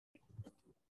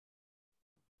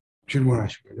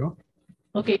질문하신 거죠?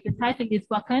 Okay, the title is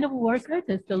what kind of worker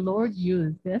does the Lord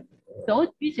use? So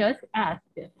Jesus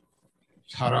asked.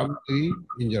 사람들이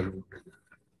인자를 부르죠.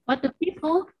 But the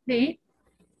people say,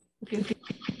 okay.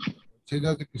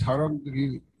 제자들이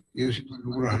사람들이 예수님을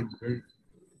누구라 하는지를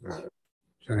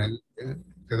전했는데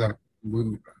대답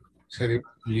뭡니까? 세례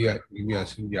이미야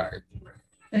선지자.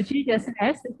 Jesus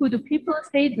asked, who do people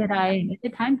say that I am? At the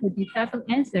time, the disciple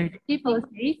answered, people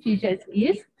say Jesus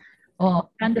is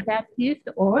John the Baptist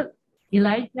or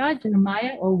Elijah,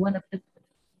 Jeremiah, or one of the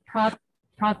prophets.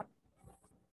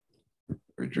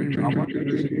 In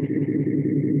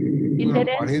that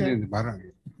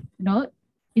answer, no,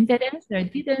 in that answer,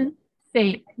 didn't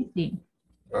say anything.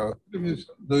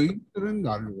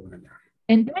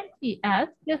 And then he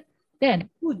asked, then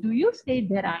who do you say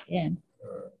that I am?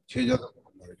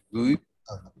 Okay.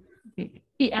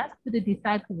 He asked the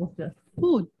disciples,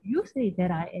 who do you say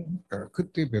that I am?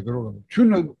 그때 베드로가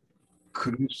주는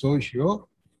그리스도시요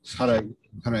살아있는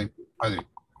하나님의 아들.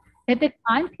 At the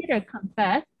time, Peter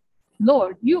confessed,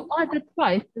 Lord, you are the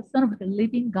Christ, the Son of the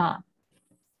living God.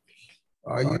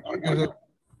 이쪽에서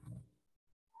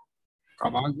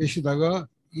가만히 계시다가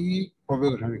이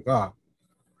고백을 하니까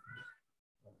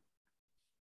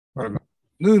그러면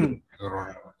너는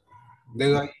베드로라.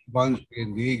 내가 이 반석에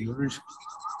네 교를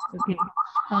Okay.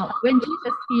 When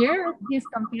Jesus heard his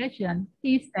confession,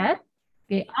 he said,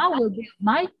 okay, I will build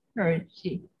my church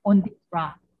on this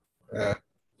rock.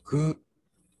 그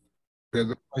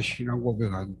베드로가 신앙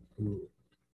고백한 그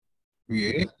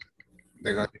위에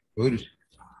내가 너를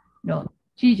No,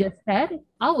 Jesus said,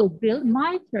 I will build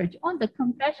my church on the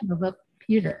confession of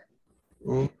Peter.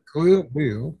 교회가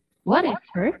뭐예요? What is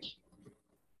church?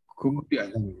 건물이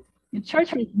아니에요. The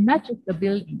church is not just a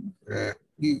building.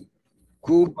 이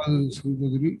구원받은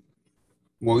성도들이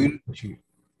모이는 곳이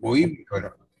모임이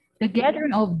교회라. The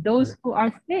gathering of those who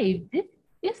are saved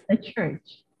is the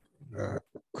church.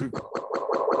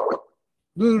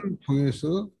 너를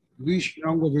통해서 네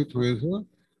신앙 고백을 통해서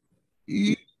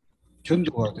이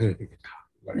전도가 되어야 되겠다.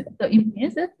 So it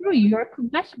means that through your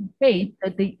confession of faith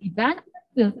that the evangelism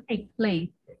will take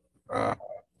place.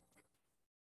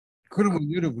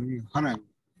 그러면 여러분이 하나님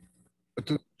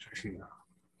어떤 출신이냐?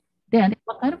 Then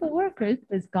what kind of workers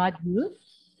does God use?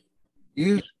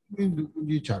 예수님이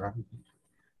누군지 잘 압니다.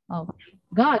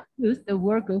 God used the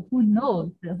worker who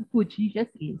knows who Jesus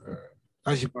is.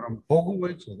 다시 말하면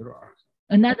복음을 제대로 알아요.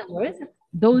 In other words,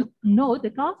 those who know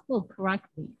the gospel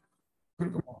correctly.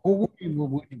 그러니까 복음이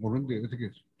뭔지 모르는데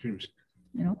어떻게 주님?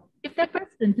 You know, if that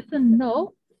person doesn't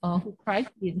know who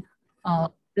Christ is,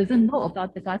 doesn't know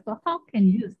about the gospel, how can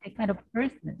you use that kind of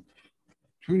person?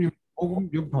 주님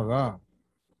복음 전파가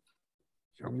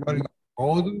정말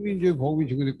모든 민족의 복음이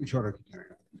증거될 것이라고 했잖아요.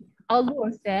 Our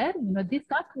Lord said, you know, this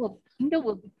gospel of the kingdom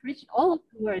will be preached all over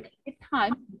the world. At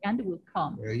time, the end will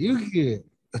come. 여기에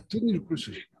어떤 일을 끌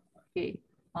수 있냐? Okay.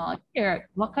 Here,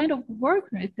 what kind of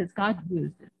workers does God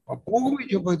use? 복음이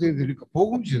전파돼야 되니까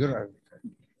복음 제대로 알아야 돼.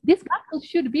 This gospel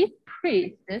should be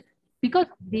preached because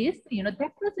this, you know,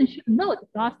 that person should know the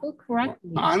gospel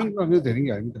correctly. 아는 거 하면 되는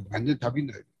게 아닙니다. 완전 답이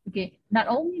나요. Okay, not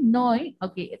only knowing,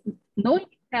 okay, knowing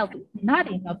itself is not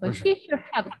enough, but he should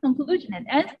have a conclusion and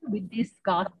answer with this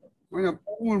gospel. 그냥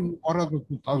복음을 알아도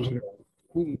단소리하고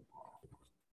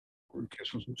그렇게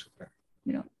소송스럽다.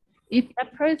 You know, if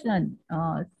that person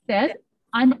says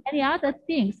on any other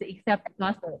things except the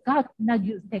gospel, God cannot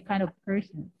use that kind of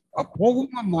person.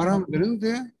 복음만 말하면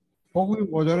되는데 복음이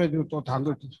모자라지고 또 다른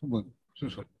걸 쓰면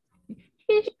수술.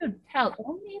 He should tell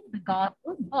only the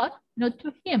gospel, but you know,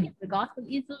 to him the gospel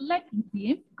is lacking to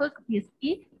him because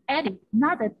he added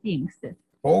other things.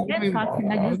 복음이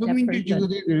모든 민족이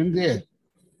증거돼야 되는데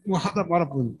뭐 하다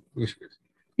말아본 것이겠어요.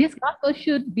 This gospel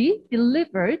should be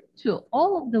delivered to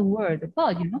all of the world,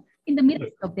 but you know, in the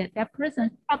midst of that, that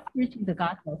person stopped preaching the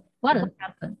gospel. What will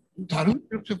happen? 다른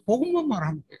없어요. 복음만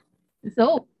말하면 돼요.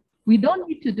 So we don't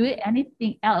need to do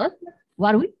anything else.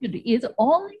 What we should do is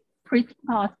only preach the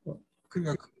gospel.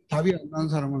 그러니까 답이 안 나는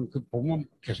사람은 그 복음만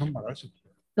계속 말할 수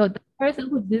없어요. So the person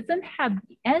who doesn't have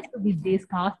the answer with this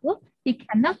gospel, he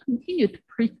cannot continue to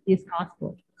preach this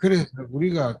gospel. 그래서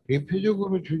우리가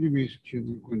대표적으로 주님이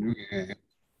시키는 것 중에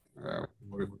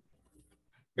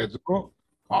베드로,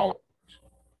 바울.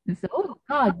 So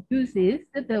God uses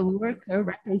the worker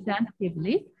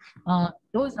representatively.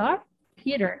 Those are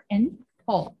Peter and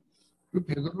Paul. 그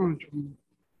베드로는 좀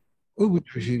어부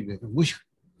출신인데 무식.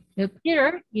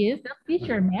 Peter is a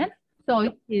fisherman, so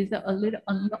he is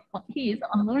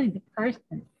unlearned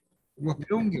person. 뭐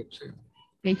배운 게 없어요.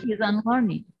 Okay, he is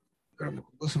unlearned. 그러면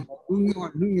무슨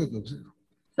응용할 능력도 없어요.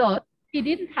 So he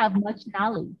didn't have much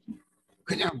knowledge.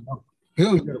 그냥 막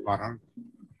배운 대로 말하는.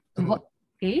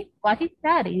 What he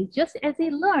said is just as he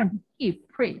learned, he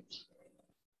preached.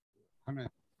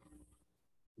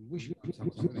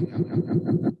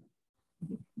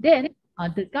 Then,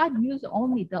 does God use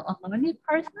only the unlearned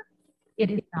person?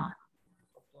 It is not.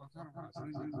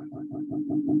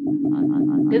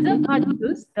 Doesn't God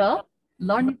use the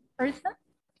learned person?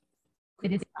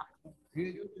 It is not.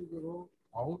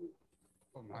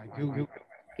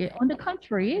 Okay, on the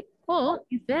contrary, Paul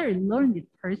is a very learned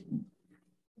person.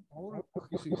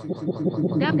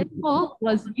 That Paul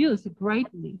was used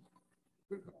greatly.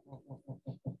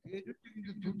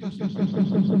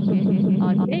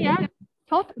 They are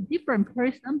totally different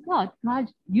person, but God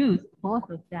used both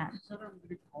of them.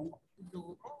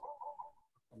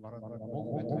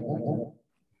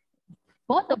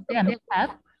 Both of them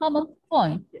have common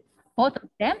points. Both of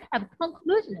them have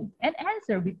conclusion and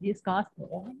answer with this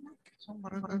gospel.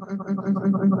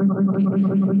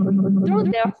 Through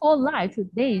their whole lives,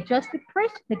 they just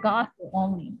preach the gospel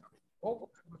only.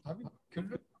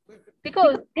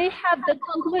 Because they have the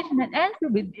conclusion and answer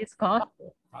with this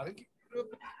gospel.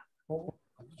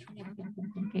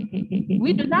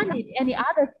 We do not need any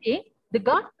other thing. The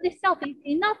gospel itself is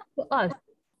enough for us.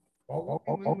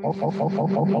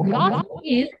 The gospel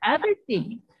is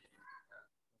everything.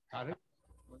 There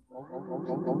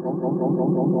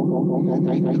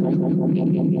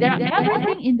are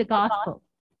everything in the gospel.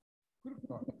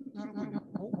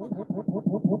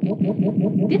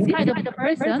 This kind of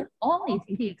person only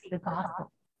speaks the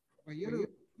gospel.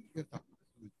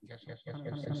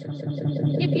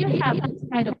 If you have this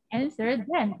kind of answer,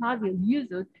 then God will use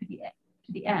it to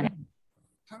the end.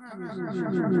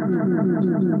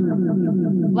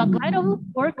 What kind of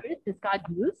workers does God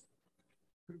use?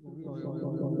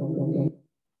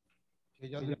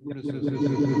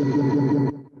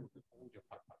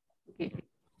 Okay.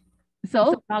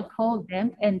 So God called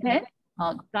them, and then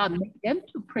God made them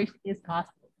to preach this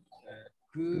gospel.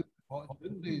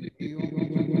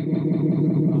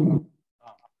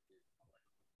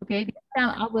 Okay, this time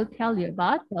I will tell you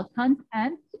about the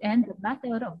content and the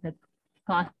method of the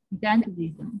gospel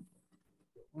evangelism.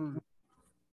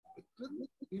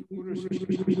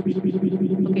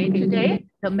 Okay, today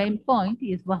the main point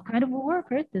is what kind of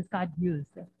workers does God use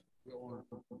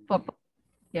for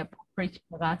preaching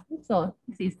the gospel. So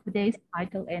this is today's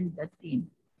title and the theme.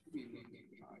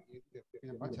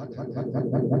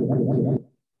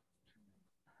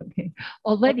 Okay,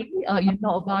 already you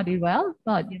know about it well,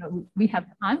 but we have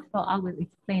time, so I will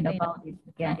explain about it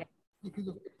again.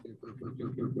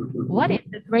 What is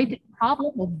the greatest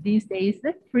problem of these days,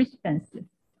 Christians?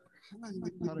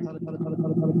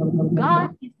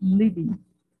 God is living.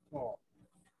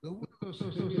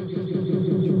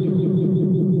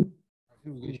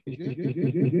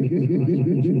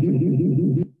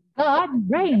 God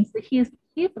reigns his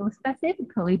people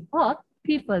specifically, but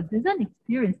people doesn't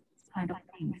experience this kind of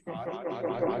things.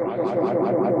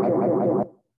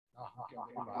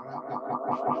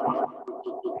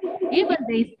 Even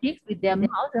they speak with their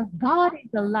mouths, God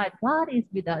is alive, God is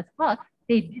with us, but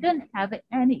they didn't have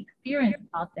any experience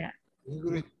about that.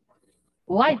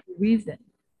 Why the reason?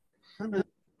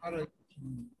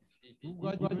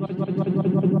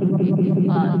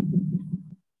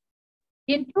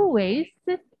 In two ways,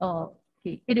 it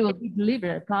will be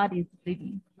delivered. God is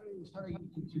living.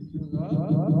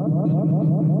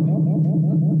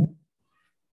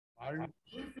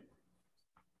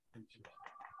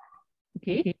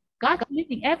 Okay, God's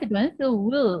living evidence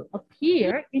will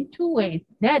appear in two ways.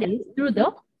 That is through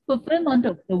the fulfillment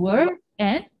of the word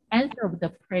and answer of the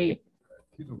prayer.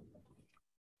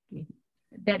 Okay.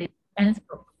 That is answer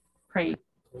of prayer.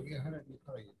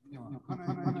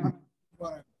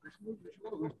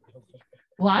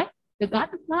 Why? The God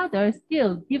the Father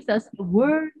still gives us the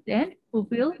word and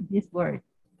fulfills this word.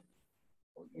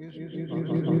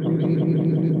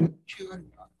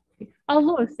 Our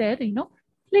Lord said,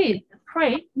 please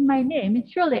pray in my name, and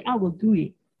surely I will do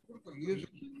it.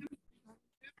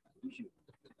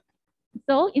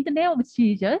 So in the name of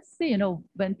Jesus,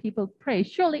 when people pray,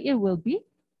 surely it will be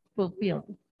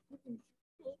fulfilled.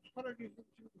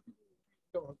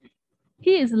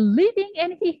 He is living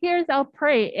and he hears our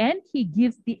prayer and he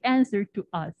gives the answer to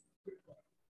us.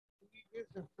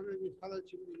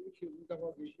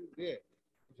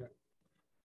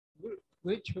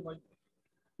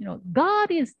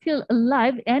 God is still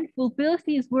alive and fulfills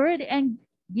his word and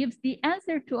gives the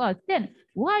answer to us. Then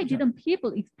why didn't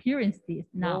people experience this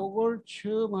now?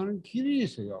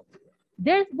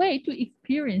 There's a way to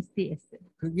experience this.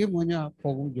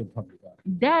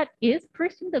 That is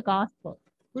preaching the gospel.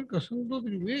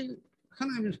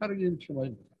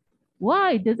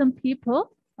 Why doesn't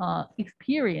people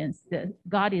experience that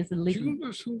God is living.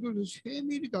 지금도 성도는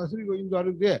세밀히 다스리고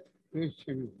인도하는데 왜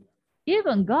세밀히?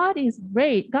 Even God is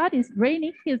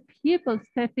reigning His people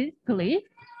specifically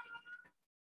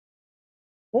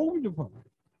복음 전파.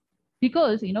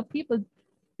 because people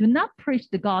do not preach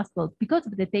the gospel because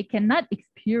of that they cannot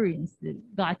experience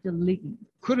God's living.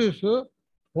 그래서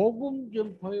복음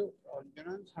전파에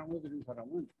온전한 삶을 드린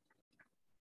사람은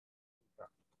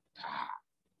다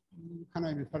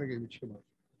하나님의 살아계심을 체험하죠.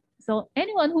 So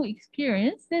anyone who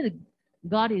experiences that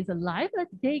God is alive,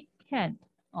 they can.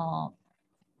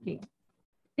 They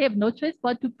have no choice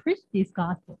but to preach this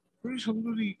gospel. 우리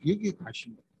성도들이 여기에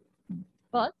가십니다.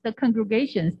 But the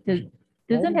congregations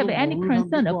doesn't have any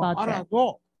concern about that.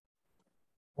 알아도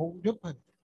복음 전파에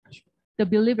가십니다. The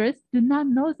believers do not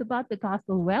know about the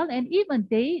gospel well, and even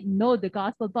they know the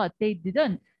gospel, but they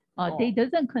doesn't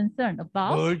concern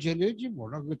about. 뭘 전해지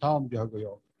몰라 그 다음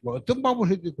하고요. 뭐 어떤 방법을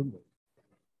해도 그런 거예요.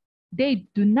 They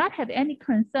do not have any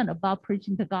concern about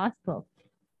preaching the gospel.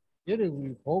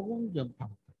 여러분이 복음 전파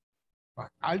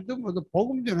알도 모두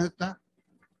복음 전했다.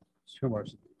 처음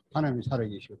왔습니다. 하나님이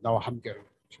살아계시고 나와 함께로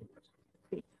처음 왔습니다.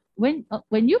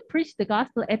 When you preach the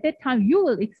gospel, at that time you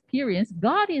will experience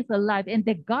God is alive and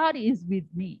that God is with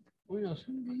me. 왜냐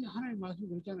성경이 하나님 말씀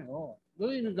그랬잖아요.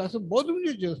 너희는 가서 모든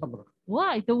문제 삼으라.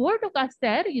 Why? The word of God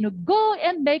said, go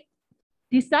and make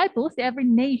disciples every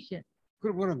nation.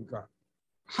 그럼 뭐랍니까?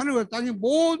 하늘과 땅의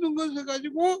모든 것을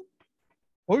가지고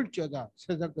올지어다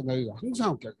세상과 너희가 항상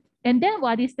함께 하겠다. And then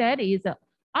what he said is,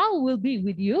 I will be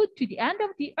with you to the end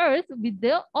of the earth with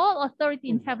all authority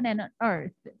in heaven and on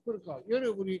earth. 그러니까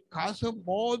여러분이 가서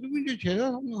모든 문제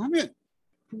제사 삼는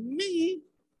분명히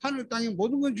하늘 땅의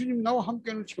모든 건 주님 나와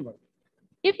함께하는 체험을.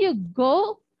 If you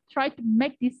go try to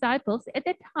make disciples at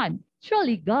that time,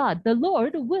 surely God, the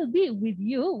Lord, will be with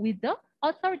you with the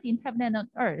authority in heaven and on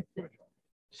earth.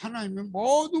 하나님의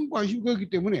모든 관심이 거기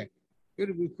때문에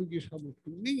여러분이 거기서 하면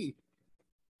분명히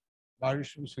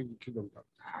말씀 성경 기도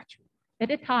다 지금. At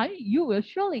that time, you will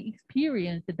surely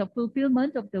experience the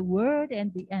fulfillment of the word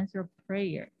and the answer of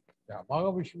prayer. 자,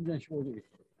 마가복음 10장 15절.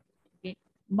 Okay.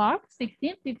 Mark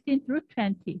 16:15 through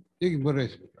 20. 여기 뭐라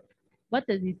했습니까? What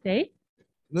does it say?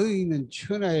 너희는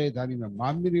천하에 다니면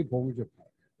만민의 복음을 전파.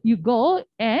 You go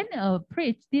and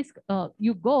preach this.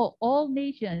 You go all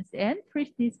nations and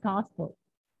preach this gospel.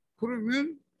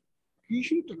 그러면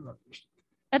귀신이 떠나갈 것이다.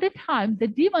 At the time, the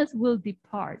demons will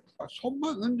depart.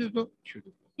 손만 얹어도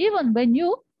치유돼. Even when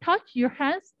you touch your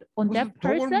hands on that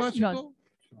독을 person, 마셔도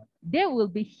they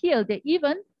will be healed.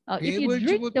 Even if you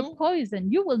drink the poison,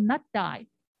 you will not die.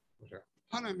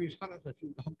 하나님이 살아서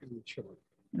지금 함께 체험을.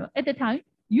 At the time,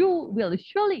 you will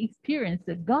surely experience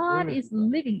that God is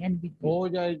living and with you.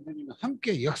 보좌의 주님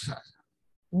함께 역사하사.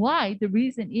 Why? The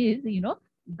reason is,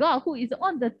 God who is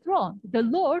on the throne, the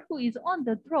Lord who is on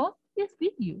the throne is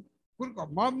with you. 그러니까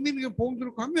만민에게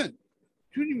복음으로 가면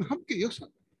주님 함께 역사.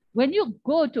 When you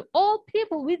go to all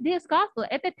people with this gospel,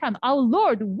 at that time, our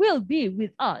Lord will be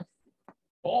with us.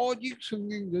 오직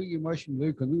성령 너희에게 마신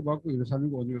너희 권능 받고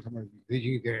예루살렘과 오늘 삼아 내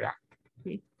증이 되리라.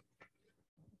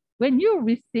 When you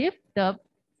receive the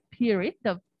Spirit,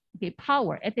 the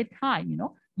power, at that time,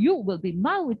 you will be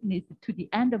my witness to the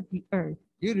end of the earth.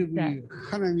 여러분이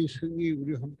하나님의 성령이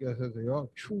우리 함께 하셔서요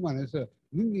충만해서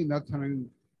능력이 나타나는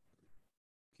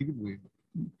길이 뭐예요?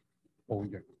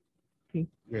 복음이잖아요.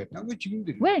 왜? 딴거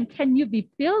지금들이. When can you be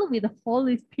filled with the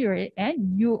Holy Spirit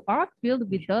and you are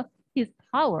filled with His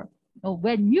power?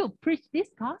 When you preach this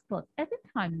gospel, at the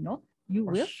time, you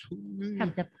will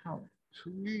have the power.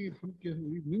 성령이 함께해서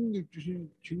우리 능력 주신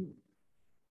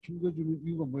증거 주는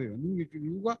이유가 뭐예요? 능력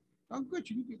주는 이유가 딴거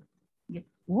지금들이.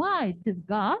 Why does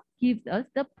God give us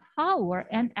the power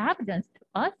and evidence to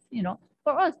us,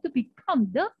 for us to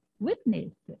become the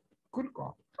witness?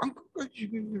 그러니까 땅끝까지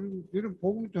지금 여러분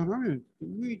복음 전하면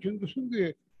우리 전도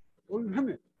선교에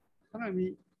올하면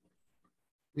하나님이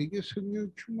내게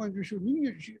성령 충만 주시고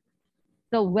능력 주시고.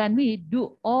 So when we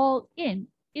do all in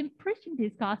preaching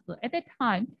this gospel, at that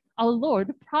time, our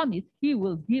Lord promised He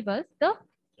will give us the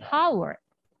power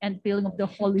and filling of the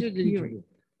Holy Spirit.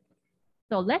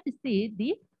 So let's see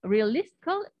the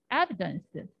realistic evidence.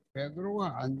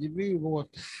 베드로가 안진뱅이 보고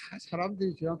다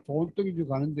사람들이 그냥 돈덩이 주고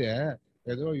가는데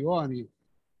베드로 요한이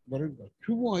뭐랄까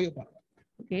주목하여 봐라.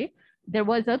 Okay, there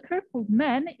was a crippled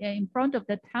man in front of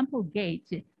the temple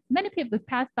gate. Many people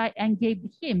passed by and gave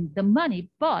him the money,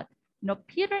 but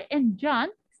Peter and John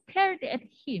stared at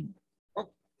him.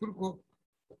 그리고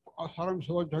사람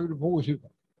서가 자기를 보고 있으니까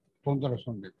돈 달아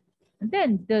손대. And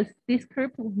then this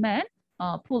crippled man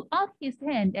pulled out his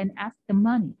hand and asked the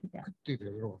money to them. 그때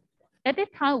베드로. At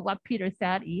that time, what Peter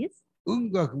said is,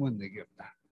 은과 금은 내게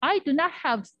없다. I do not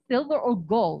have silver or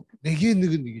gold, 내게 있는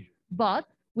건 네게 줘. but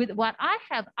with what I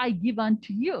have, I give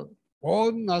unto you.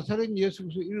 온 나사렛 예수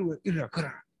그리스도 이름으로 일어나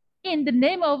거라. In the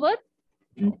name of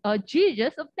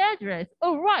Jesus of Nazareth,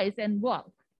 arise and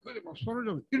walk. 그래 막 손을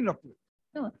잡고 일어나 버려.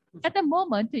 At the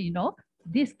moment,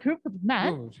 this crippled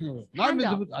man,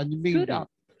 나면서부터 안진뱅인데 stood up.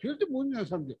 절대 못 일어나는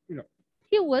사람들 일어나.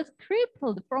 He was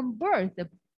crippled from birth.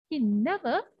 He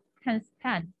never can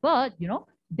stand. But,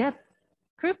 that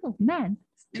crippled man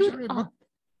stood up.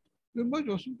 얼마나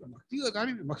좋습니까? 막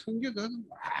뛰어다니면 막 성경도 하는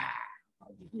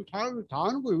다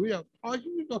하는 거예요. 왜?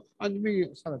 40년도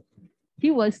안진뱅이 살았어.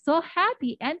 He was so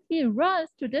happy and he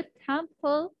runs to the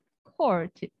temple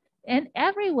court. And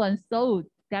everyone saw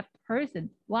that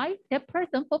person. Why? That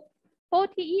person for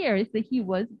 40 years, he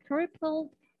was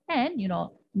crippled. And,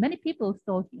 many people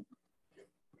saw him.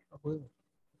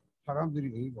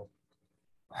 사람들이 이거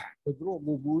베드로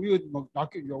막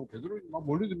낚여주고 베드로 막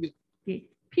몰려듭니다.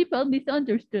 People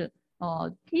misunderstood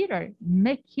Peter,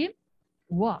 make him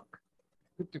walk.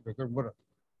 그때 베드로 뭐라?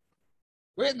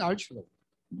 왜 날 쳐다?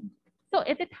 So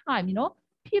at the time,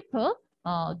 people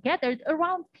gathered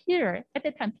around Peter. At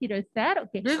the time, Peter said,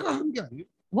 "Okay, 내가 한 게 아니에요.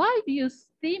 why do you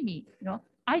see me?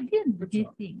 I didn't do this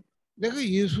그렇죠. thing." 내가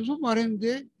예수서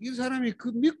말했는데 이 사람이 그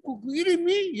믿고 그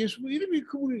이름이 예수 이름이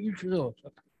그분을 일으켜서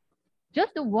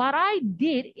Just what I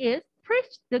did is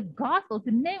preach the gospel,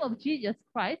 the name of Jesus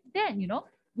Christ. Then,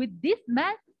 with this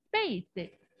man's faith,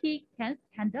 he can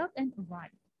stand up and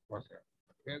arise. 왔어요.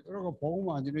 베드로가 복음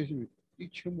안 전했으면 이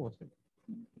처음 왔어요.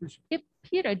 If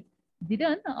Peter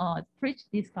didn't preach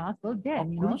this gospel,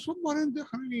 then 그래서 말했는데 he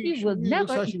하나님이 will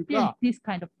never 역사하시니까 experience this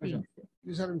kind of things.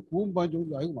 이 사람이 구원받은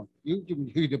정도 아니고 막 영적인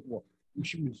해결되고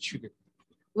 60년 치유되고.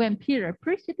 When Peter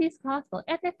preached this gospel,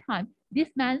 at that time,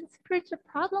 this man's spiritual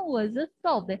problem was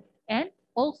solved, and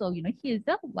also, he is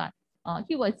the one.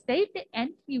 He was saved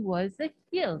and he was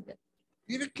healed.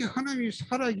 이렇게 하나님이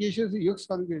살아계셔서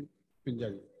역사하는 게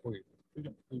현장이에요. 보여요.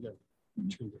 현장.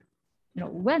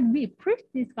 When we preach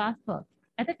this gospel,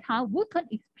 at the time we can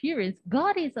experience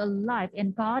God is alive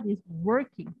and God is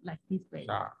working like this way.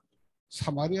 자,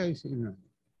 사마리아에서 일어난.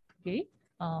 Okay,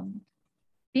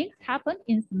 things happen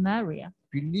in Samaria.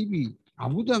 빌립이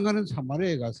아무도 안 가는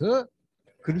사마리아에 가서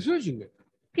그리스도를 진 거예요.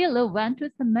 Philip went to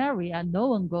Samaria, no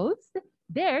one goes.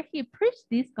 There he preached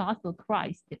this gospel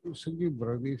Christ. 성경이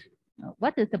뭐라고 돼 있어요?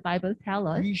 What does the Bible tell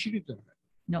us? 귀신이 떠나요.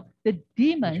 The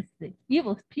demons, the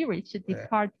evil spirits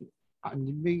departed.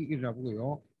 안진뱅이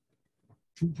일어나고요.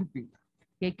 중풍병.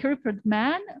 A crippled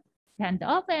man stand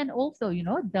up, and also,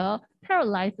 the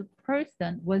paralyzed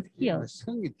person was healed.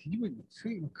 성에 뒤집어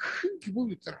성에 큰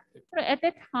기복이 있더라. At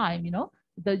that time,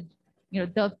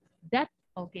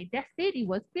 that city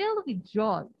was filled with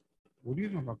joy.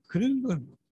 우리는 막 그런 걸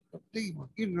갑자기 막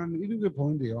일어나는 이런 걸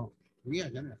보는데요. 그게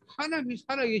아니잖아요. 하나님이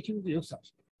살아계시면서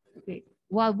역사하시죠. Okay.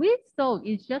 What we saw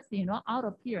is just, out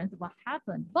of appearance what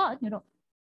happened. But,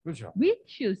 그렇죠. we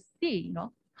should see,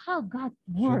 how God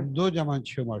works. 전도자만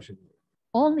체험할 수 있는 거예요.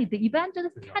 Only the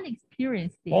evangelist can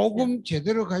experience this. 복음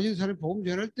제대로 가진 사람이 복음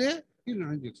전할 때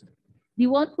일어나는 역사예요. The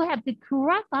one who have the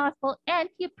correct gospel and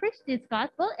he preached this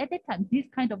gospel at the time, this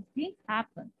kind of things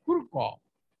happen. 그러니까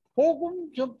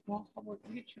복음 전파하면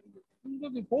이게 참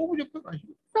복음 전파가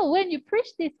아니고. So when you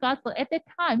preach this gospel at that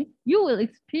time, you will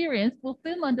experience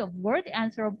fulfillment of word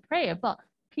answer of prayer. But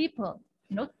people,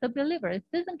 the believers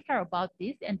doesn't care about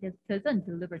this and doesn't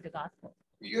deliver the gospel.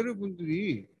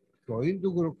 여러분들이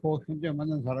교인도 그렇고 현재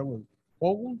만난 사람은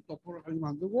복음 똑바로 하게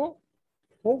만들고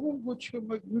복음 그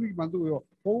체험을 누리게 만들고요.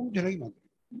 복음 전하게 만들고.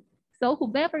 So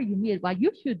whoever you meet, what you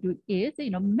should do is,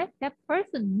 make that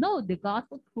person know the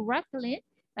gospel correctly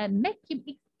and make him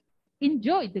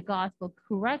enjoy the gospel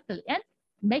correctly and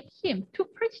make him to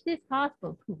preach this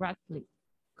gospel correctly.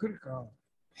 그러니까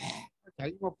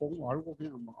자기가 복음 알고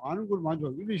그냥 막 아는 걸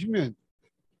만족 이러시면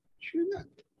쉬면 안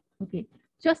돼. Okay,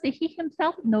 just he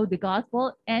himself know the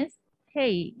gospel and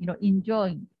stay,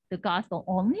 enjoying the gospel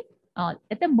only.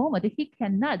 At the moment, he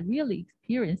cannot really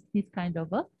experience this kind of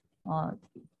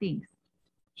things.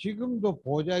 지금도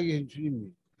보좌에 계신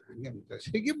주님이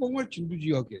세계 복음을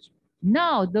진두지어 계십니다.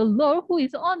 Now the Lord who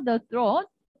is on the throne,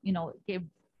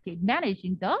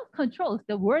 managing the controls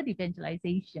the word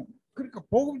evangelization. 그러니까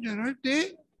복음 전할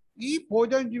때 이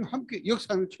보좌님 함께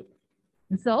역사를 쳐.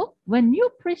 So when you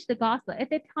preach the gospel at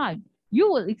that time, you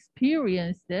will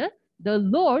experience the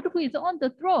Lord who is on the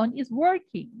throne is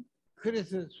working.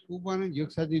 그래서 수많은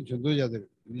역사적인 전도자들,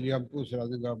 윌리엄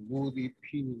부스라든가 무디,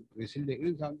 핀, 웨슬리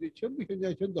이런 사람들이 전부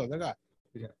현장에 전도하다가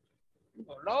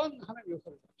놀라운 하나님의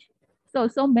역사를 봤죠.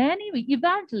 So many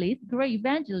evangelists, great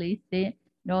evangelists,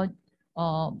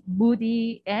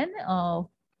 Moody and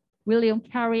William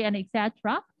Carey and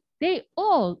etc. they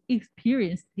all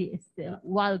experience this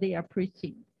while they are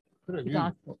preaching the 그러면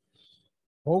gospel.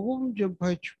 복음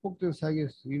전파의 축복된 사역에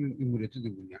쓰이는 인물이 어떤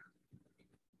누구냐?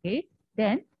 Okay,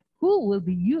 then who will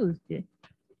be used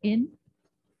in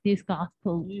this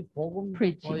gospel? 이 복음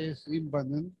preaching. 전파에 쓰임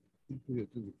받는 인물이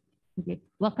어떤 누구? Okay,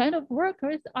 what kind of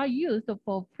workers are used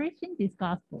for preaching this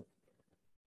gospel?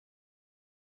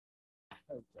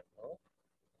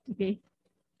 Okay,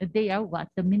 they are what?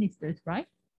 The ministers, right?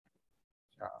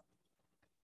 자,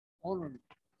 오늘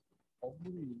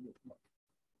본문이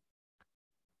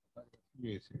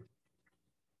있어요.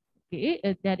 Okay,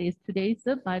 that is today's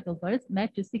Bible verse,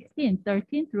 Matthew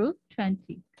 16:13 through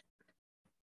 20.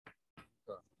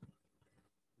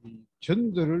 이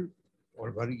전도를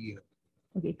올바르게 해요.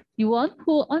 Okay, you want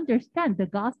to understand the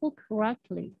gospel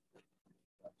correctly.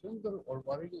 전도를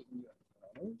올바르게 이해하는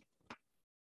사람은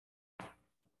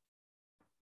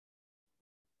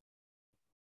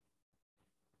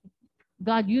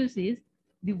God uses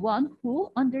the one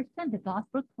who understands the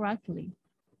gospel correctly.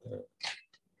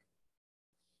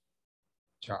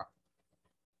 자,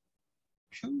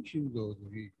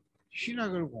 평신도들이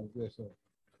신학을 공부해서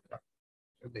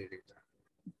전도해야 되겠다.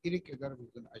 이렇게 깨달으면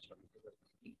그건 아직 안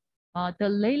깨달아요. The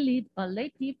lay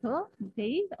people,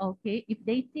 if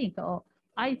they think, oh,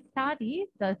 I study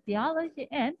the theology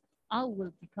and I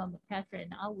will become a pastor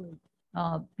and I will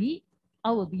be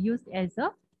used as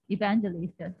a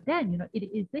evangelist, then it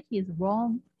is his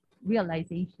wrong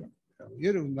realization.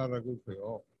 여러분 나라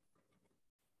그렇고요.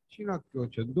 신학교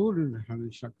전도를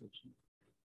하는 신학교 없습니다.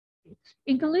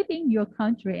 Including your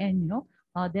country, and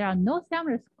there are no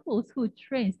seminary schools who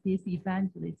trains this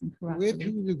evangelism 왜 correctly.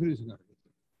 평신도 그런 생각을 했어요?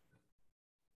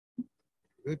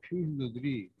 왜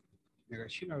평신도들이 내가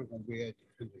신학을 공부해야지?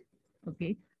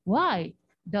 Okay, why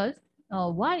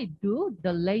do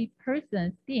the lay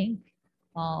persons think,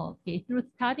 through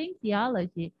studying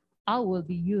theology, I will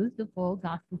be used for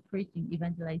gospel preaching,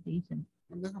 evangelization?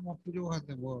 내가 뭐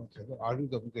부족한데 뭐 제가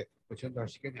알도 없는데 뭐 전도할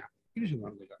수 있겠냐? 이런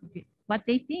생각하는 거죠. Okay, what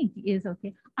they think is,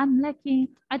 okay, I'm lacking,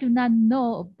 I do not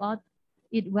know about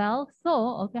it well,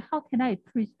 so how can I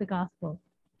preach the gospel?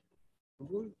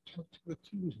 그걸 자체가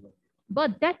틀린 생각.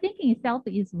 But that thinking itself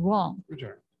is wrong.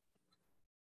 그렇죠.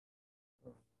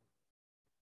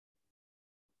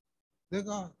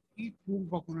 내가 이 구원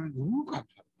받고 나니 너무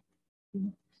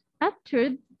감사합니다.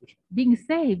 After being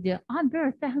saved, I'm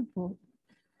very thankful.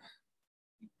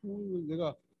 이 구원을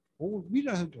내가 복을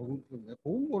미라서 좋은 건데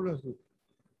복을 몰라서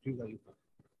지금까지.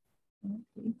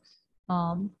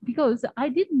 Because I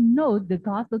didn't know the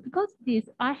gospel. Because this,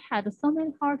 I had so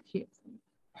many hardships.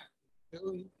 내가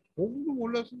복도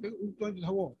몰라서 내가 엉뚱한 짓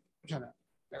하고 그렇잖아요.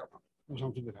 내가 막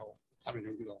우상숭배 하고 다른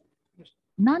종교도 하고.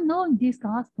 Not knowing this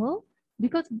gospel,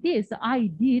 because this, I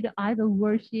did idol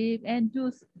worship and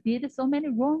did so many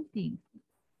wrong things.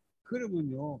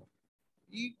 그러면요,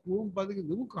 이 구원 받은 게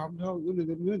너무 감사하고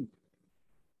은혜되면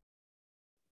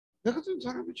내 같은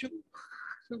사람이 지금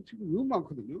지금 너무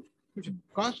많거든요. 그래서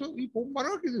가서 이 복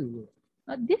말하게 되는 거예요.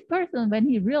 This person, when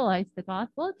he realized the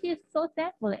gospel, he is so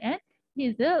thankful, and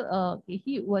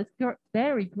he was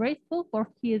very grateful for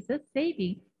his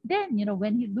saving. Then,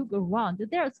 when he looked around,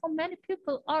 there are so many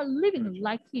people are living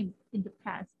like him in the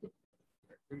past.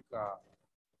 그러니까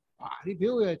많이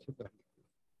배워야 된다.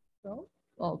 So,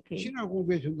 okay. 신학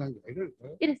공부에 전다는 게 이런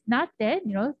거예요. It is not that,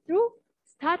 through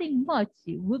studying much,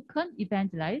 we can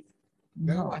evangelize.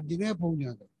 내가 No. 완전해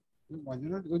보냐다.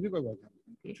 완전한 어디가 완전?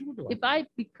 Okay. 죽어도 If I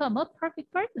become a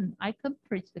perfect person, I can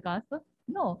preach the gospel.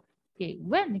 No. Okay.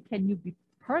 When can you be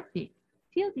perfect?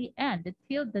 Till the end,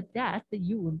 till the death,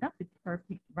 you will not be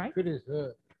perfect, right?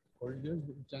 그래서 골로새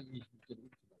 1장 20절.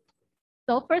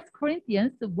 So 1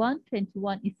 Corinthians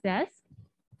 1:21, it says,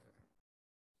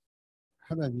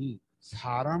 하나님이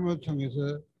사람을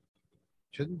통해서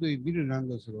전도에 밀어난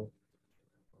것으로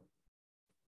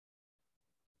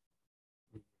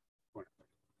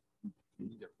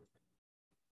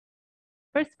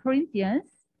 1 Corinthians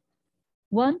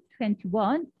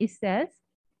 1:21, it says,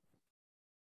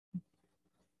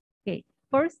 okay,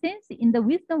 for since in the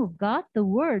wisdom of God, the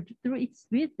world through its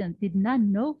wisdom did not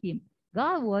know him,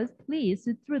 God was pleased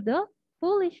through the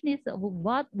foolishness of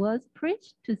what was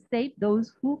preached to save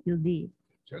those who believe.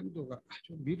 전도가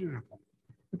아주 미련한 방법.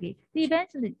 Okay, the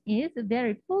evangelism is a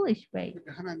very foolish way.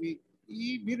 하나님이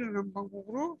이 미련한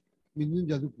방법으로 믿는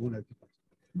자들 구원할 때.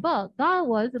 But God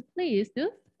was pleased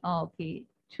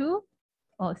to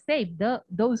save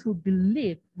those who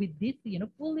believe with this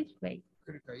foolish way.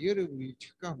 그러니까 여러분이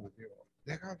착각하면 안 돼요.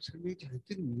 내가 설명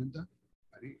잘했더니 믿는다?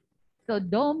 아니. So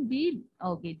don't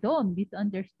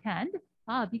misunderstand.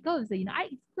 Because I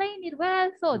explain it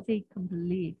well, so they can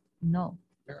believe. No.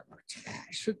 내가 막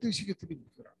잘 설득시켰더니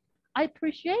믿더라. I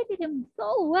appreciated him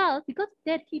so well because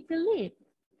that he believed.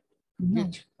 No,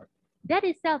 that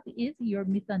itself is your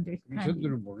misunderstanding.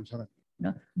 전도를 모르는 사람.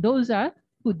 No, those are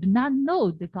who do not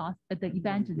know the gospel, the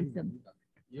evangelism.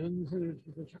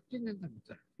 연설에서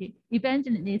작정된답니다.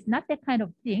 Evangelism is not that kind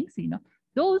of things, you know.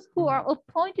 Those who are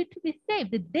appointed to be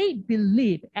saved, they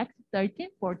believe. Acts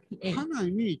 13:48.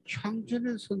 하나님이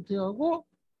창조를 선택하고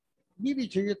미리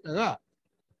정했다가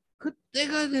그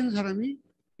때가 된 사람이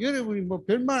여러분이 뭐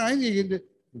별말 아닌 얘기인데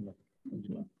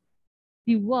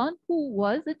The one who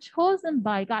was chosen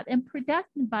by God and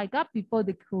predestined by God before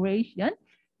the creation,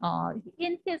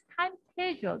 in his time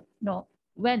schedule, you know,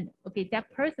 when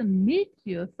that person meets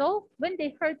you. So when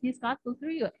they heard this gospel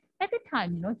through you, at the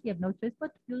time, you know, he have no choice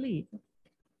but to believe.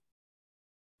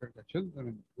 그러니까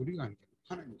전도는 우리가 하는 게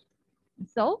하나님.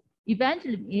 So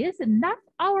evangelism is not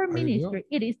our ministry;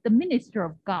 it is the ministry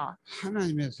of God.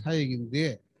 하나님의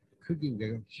사역인데 거기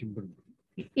내가 신부를.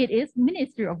 It is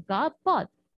ministry of God, but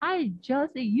I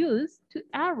just used to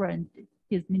arrange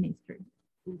his ministry.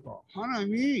 그러니까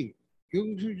하나님이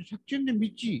영수 작전을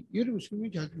믿지 여러분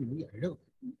설명 잘 듣는 게 아니라.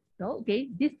 So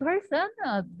this person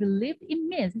believed in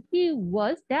me. He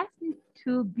was destined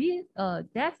to be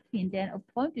destined and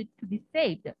appointed to be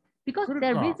saved. Because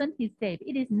the reason he saved,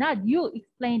 it is not you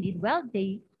explained it well.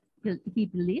 He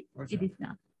believed. 그렇죠. It is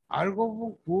not. 알고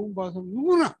보면 구원받으면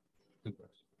누구나.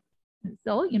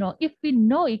 So you know, if we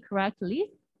know it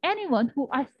correctly, anyone who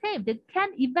are saved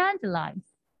can evangelize.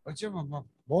 어쩌면 막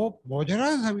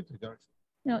모자라는 사람이 더 잘.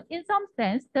 You know, in some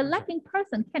sense, the lacking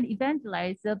person can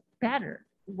evangelize better.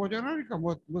 모자라니까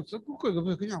뭐 섞을 거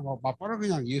없어 그냥 뭐 맞바라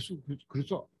그냥 예수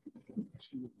그리스도.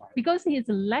 Because he is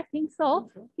lacking, so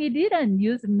he didn't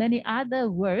use many other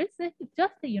words.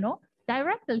 Just you know,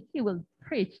 directly he will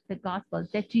preach the gospel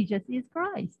that Jesus is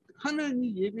Christ.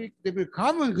 하나님 예배 때문에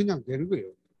가면 그냥 되는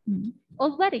거예요.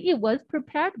 Already it was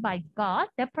prepared by God.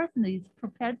 That person is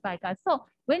prepared by God. So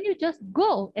when you just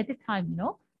go at the time, you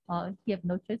know, he have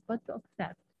no choice but to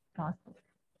accept gospel.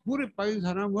 물에 빠진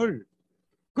사람을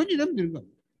건지내면 되는 거예요.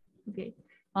 Okay.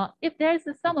 If there's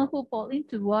someone who fall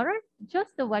into water,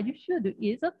 just what you should do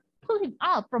is pull him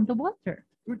out from the water.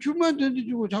 줄만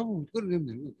던져주고 잡으면 끌어내면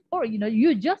되는 거예요. Or you know,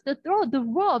 you just throw the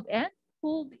rope and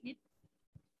pull it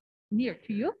near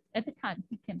to you. At the time,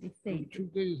 he can be saved.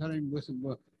 줄 던진 사람이 무슨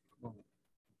뭐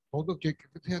도덕적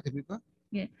깨끗해야 됩니까?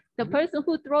 Yeah. The person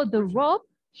who throw the rope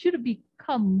should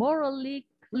become morally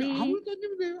clean. 아무나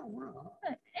던지면 돼요. 아무나.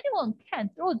 Anyone can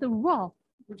throw the rope.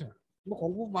 그렇죠. 뭐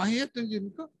공부 많이 해야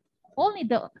던집니까? Only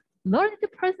the learned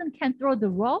person can throw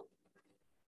the rope.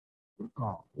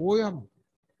 그러니까 오해하면.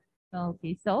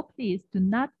 Okay, so please do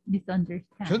not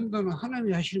misunderstand. 전도는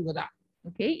하나님이 하시는 거다.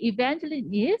 Okay,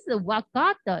 evangelism is what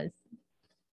God does.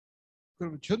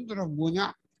 그럼 전도란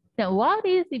뭐냐? Then what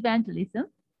is evangelism?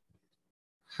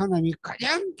 하나님이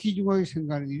가장 귀중하게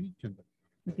생각하는 일이 전도.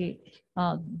 Okay,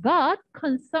 God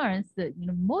concerns the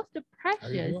most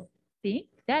precious 알죠? thing.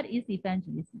 That is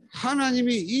evangelism.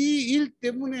 하나님이 이 일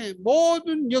때문에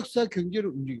모든 역사 경제를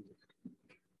움직입니다.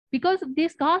 Because of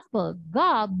this gospel,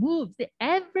 God moves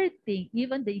everything,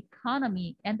 even the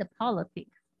economy and the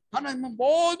politics. 하나님은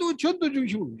모든 전도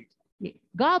중심으로 움직입니다.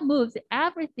 God moves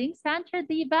everything centered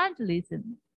the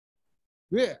evangelism.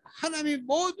 왜? 하나님이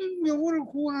모든 영혼을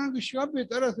구원하는 그 시간표에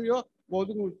따라서요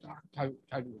모든 걸 잘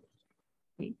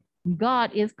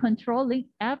God is controlling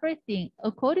everything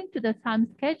according to the time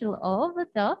schedule of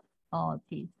the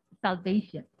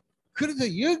salvation. 그래서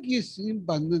여기에 쓰임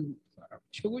받는 사람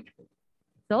최고죠.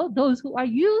 So those who are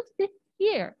used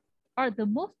here are the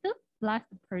most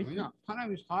blessed person. 왜냐?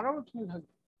 하나님이 사람을 통해서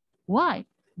Why?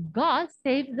 God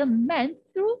saves the man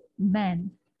through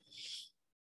man.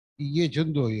 이게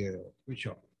전도예요.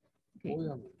 그렇죠? Okay.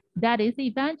 That is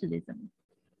evangelism.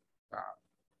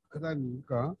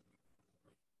 그다음이니까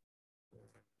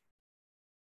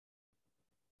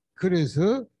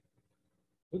그래서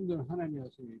전도는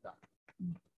하나님이었습니다.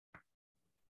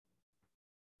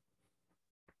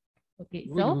 Okay,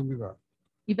 so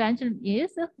evangelism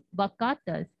is what God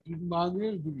does.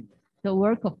 The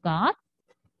work of God.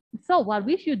 So what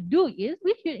we should do is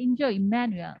we should enjoy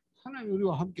Emmanuel. 하나님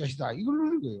우리와 함께 하시다. 이걸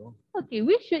누르는 거예요. Okay,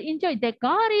 we should enjoy that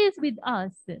God is with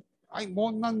us. 아니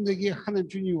못난 내게 하나님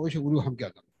주님 오셔 우리와 함께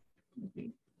하다.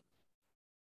 Okay.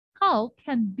 How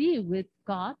can be with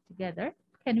God together?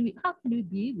 How can we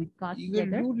be with God 이걸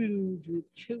together? 누리는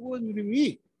최고의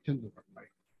누림이 전도란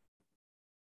말이에요.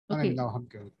 하나님 나와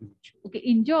함께 하는 Okay,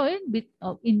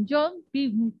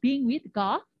 being with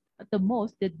God the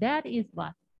most. That is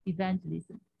what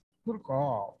evangelism.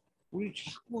 그러니까 우리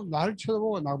자꾸 나를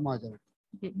쳐다보고 낙마하잖아요.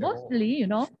 Okay, mostly, you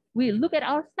know, we look at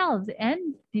ourselves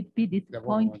and be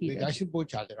disappointed. 내 자신 보고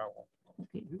잘하라고.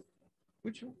 Okay.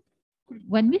 그렇죠?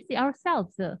 When we see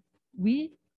ourselves,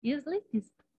 we easily be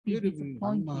여러분이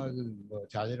disappointed. 낙마하든 뭐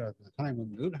좌절하든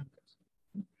하나님은 늘 함께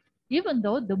하세요. Even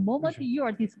though the moment 그렇죠. you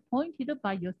are disappointed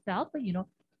by yourself, 내가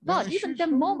but even the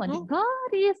실수해도 moment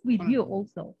God is with you 하나님.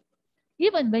 also.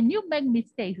 Even when you make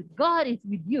mistakes, God is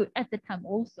with you at the time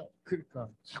also. 그러니까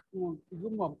자꾸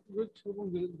이것만 이거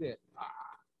쳐보면 되는데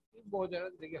이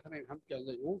모자란 내게 하나님 함께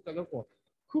한다. 이거 따갖고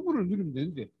그분을 누리면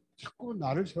되는데 자꾸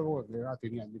나를 쳐보고 내가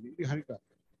되니 안 되니 이렇게 하니까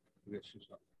그래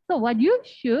실수. So what you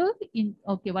should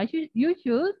you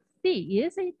should see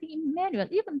is Emmanuel.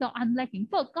 Even though I'm lacking,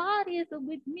 but God is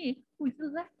with me who is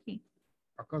lacking.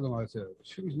 아까도 말했어요.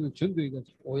 평신은 전도가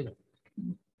오해라.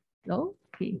 So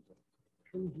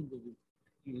평신들이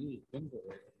전도.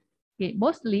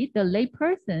 mostly the lay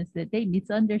persons they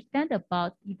misunderstand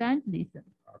about evangelism.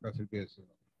 아까 설교했어요.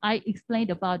 I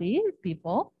explained about it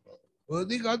before.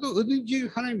 어디 가도 어딘지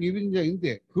하나님 예배인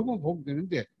자인데 그만 보면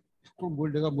되는데 자꾸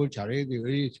내가 뭘 잘해야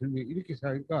돼. 젊이 이렇게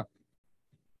살니까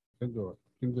전도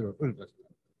힘들어 어렵다.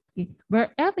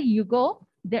 Wherever you go,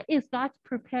 there is God's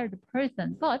prepared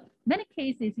person. But many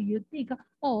cases you think,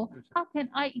 oh, how can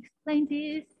I explain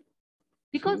this?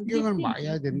 Because these 성경을 things 많이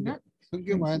해야 is 되는데 not-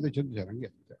 성경 많이 해도 전도 잘한 게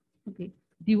아니다. okay.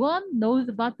 The one knows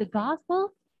about the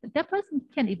gospel, that person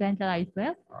can evangelize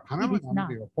well. 하나만 is not. 하면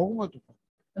돼요. 복음만 듣고.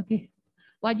 Okay.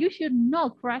 What you should know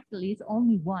correctly is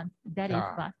only one. That is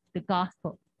자. what? The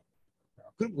gospel.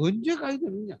 그럼 언제 가야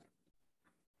되느냐?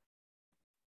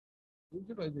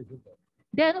 언제 가야 돼? 전도?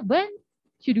 Then when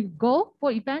should you go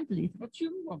for evangelism?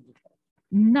 지금 가면 돼.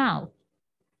 Now.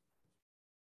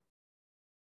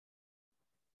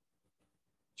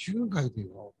 지금 가야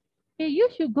돼요. Okay, you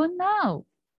should go now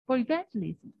for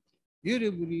evangelism.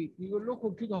 여러분이 이걸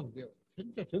놓고 기도하면 돼요.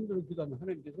 진짜 전도를 기도하면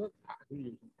하나님께서 다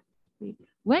들려주세요.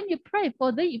 When you pray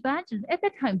for the evangelism, at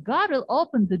that time, God will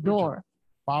open the door.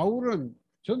 바울은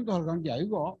전도하러 간 게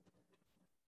아니고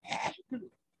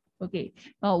Okay.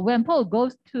 When Paul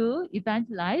goes to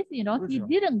evangelize, he 그렇죠.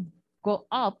 didn't go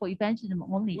out for evangelism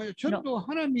only. 전도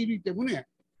하나님 일이기 때문에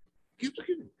계속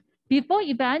기도. Before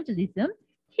evangelism,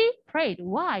 he prayed.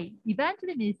 Why?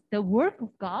 Evangelism is the work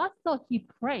of God, so he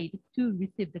prayed to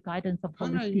receive the guidance of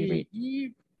Holy 하나님이 Spirit.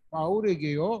 이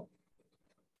바울에게요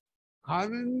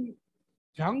가는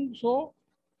장소,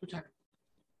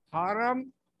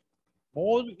 사람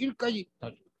모든 일까지 다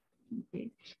줘.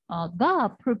 Okay.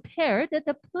 God prepared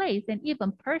the place and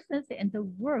even persons and the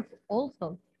work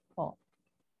also. Paul.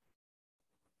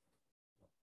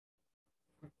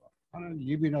 하나님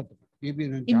예배는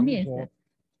It means 장소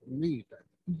분명히 있다.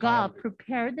 God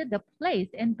prepared the place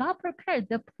and God prepared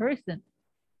the person.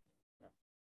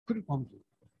 그리고 하면 돼.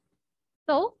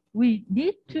 So we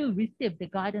need to receive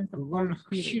the guidance of 그걸 Holy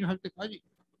Spirit. 확신할 때까지.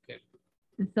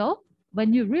 So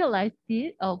when you realize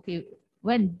this, okay,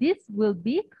 when this will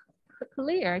be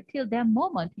clear till that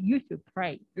moment, you should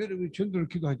pray. 여러분이 전도를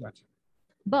기도하지 않죠.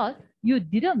 But you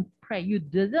didn't pray. You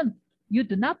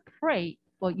do not pray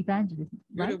for evangelism.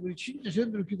 Right? 여러분이 진짜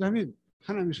전도를 기도하면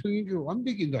하나님이 성령께로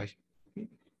완벽히 인도하셔.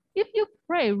 If you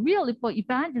pray really for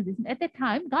evangelism, at that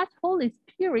time, God's Holy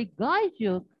Spirit guides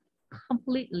you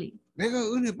completely. 내가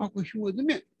은혜 받고 힘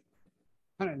얻으면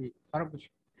하나님이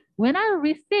바라보시고. When I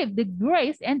receive the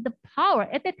grace and the power,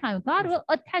 at that time, God will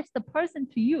attach the person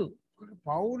to you. 그리고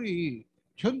바울이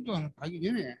전도하러 가기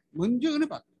전에 먼저 은혜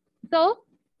받. So,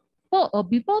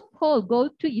 before Paul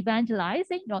goes to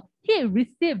evangelizing, he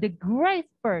received the grace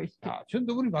first. 자,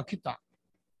 전도문이 막혔다.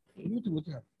 이것도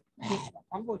못해.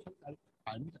 광고 참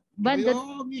아닙니다.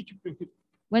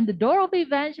 When the door of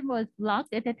evangelism was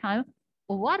locked at that time,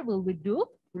 what will we do?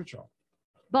 그렇죠.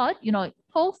 But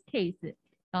Paul's case,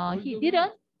 he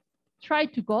didn't try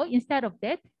to go. Instead of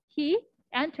that, he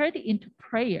entered into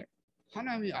prayer.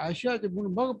 하나님이 아시아의 문을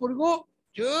막아버리고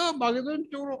저 마게돈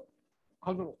쪽으로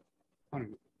가도록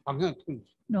하나님 방향을 틀어주세요.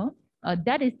 No,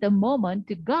 that is the moment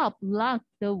God blocked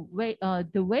the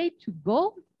way to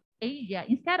go Asia.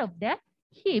 Instead of that,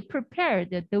 he prepared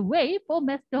the way for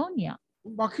Macedonia.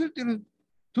 막힐 때는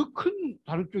더 큰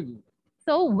다른 쪽이고.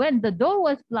 So when the door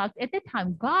was blocked at that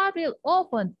time, God will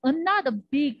open another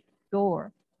big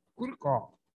door. 그러니까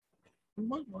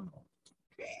정말 좋아요.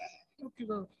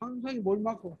 계속 항상 뭘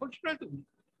막고 확실할 때.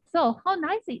 So how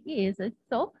nice it is.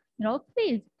 So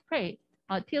please pray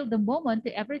till the moment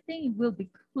everything will be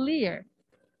clear.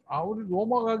 우리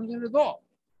로마 가기 전에도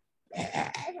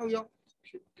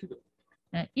기도.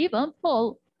 Even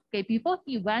Paul, before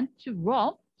he went to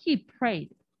Rome, he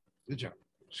prayed. 그렇죠.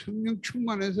 성령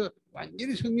충만해서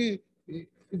완전히 성령이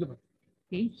인도받.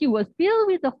 He was filled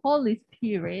with the Holy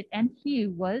Spirit, and he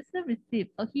was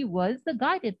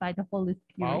guided by the Holy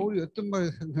Spirit. 바울이 어떤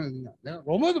말을 생각하느냐? 내가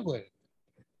로마도 보여.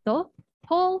 So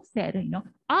Paul said,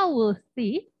 I will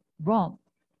see Rome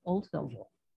also.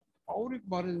 바울이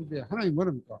말했는데 하나님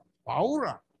뭐랍니까?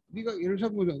 바울아, 네가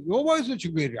예루살렘 로마에서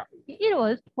증거해라. It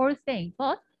was Paul saying,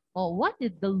 but what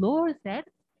did the Lord said?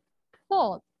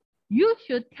 Paul, you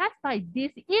should testify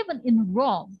this even in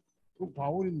Rome. 그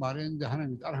바울이 말했는데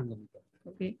하나님이 따라한 겁니다.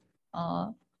 Okay.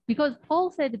 Because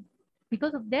Paul said,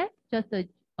 because of that, just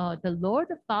the Lord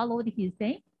followed his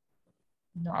saying.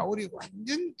 No. 바울이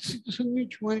완전 성령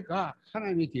충만하니까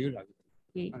하나님의 계획을 알게.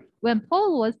 Okay. When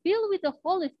Paul was filled with the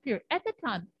Holy Spirit at the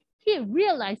time, he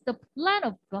realized the plan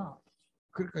of God.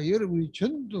 그러니까 여러분이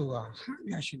전도가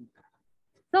하나님이 하십니다.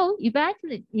 So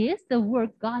evangelism is the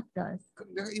work God does.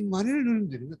 그럼 내가 임마누엘 누리면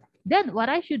되는 거다. Then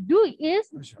what I should do is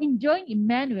enjoying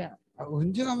Emmanuel.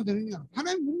 언제 가면 되느냐?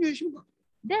 하나님 문 여십니다.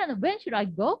 Then when should I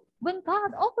go? When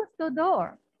God opens the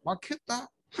door. 막혔다.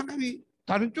 하나님이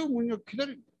다른 쪽 문 열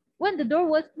기다려. When the door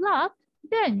was locked,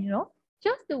 then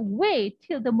just wait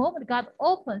till the moment God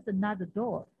opens another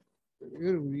door.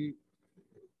 여러분이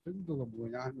전도가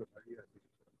뭐냐 하는 걸 알려야 돼.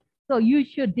 So you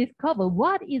should discover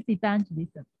what is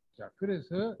evangelism. 자,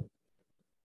 그래서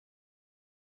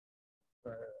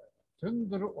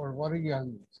전도를 올바르게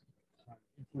한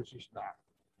것이다.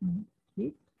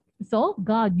 So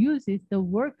God uses the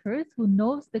workers who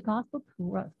knows the gospel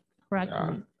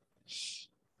correctly.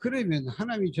 그러면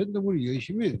하나님이 전도문을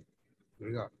여시면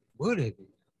우리가 뭘 해야 돼?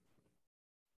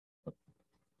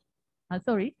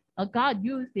 God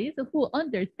uses who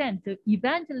understand the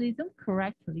evangelism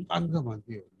correctly. 안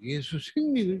돼요. 예수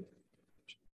생명을.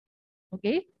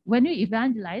 Okay, when we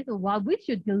evangelize, what we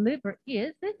should deliver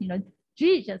is,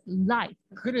 Jesus' life.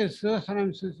 그래서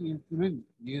하나님 선생님은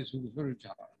예수 그리스도를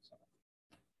잘 알아서.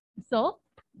 So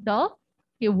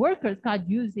the workers God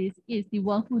uses is the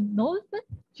one who knows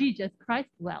Jesus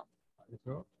Christ well.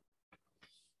 그래서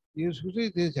예수 그리스도에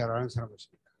대해 잘 아는 사람은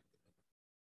있습니다.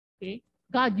 Okay,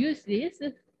 God uses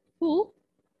who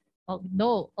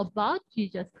know about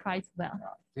Jesus Christ well.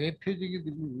 대표적인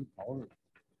인물이 바울.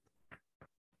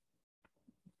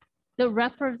 The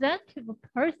representative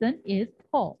person is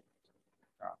Paul.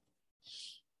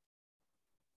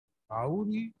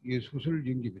 바울이 예수를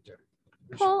영접했잖아요.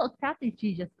 Paul accepted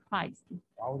Jesus Christ.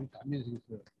 바울이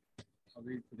다메섹에서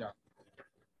사도의 부자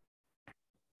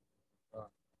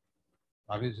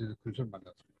다메섹에서 그리스도를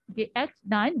만났습니다. Okay, Acts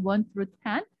 9,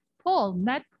 1-10, Paul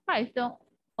met Christ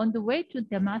on the way to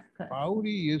Damascus.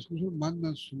 바울이 예수를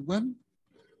만난 순간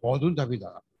모든 답이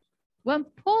다. When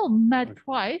Paul met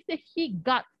Christ, he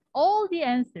got all the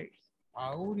answers.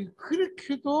 바울이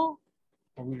그렇게도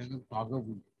고민하는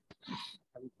과거분.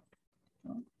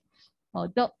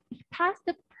 The past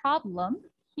problem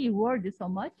he worried so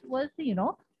much was,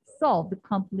 solved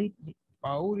completely.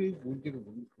 바울의 문제가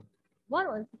뭡니까? What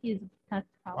was his past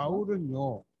problem?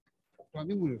 바울은요,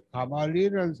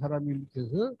 가말리엘이라는 사람이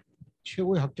밑에서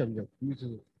최고의 학자입니다. 그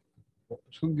밑에서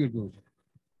성경을 배우죠.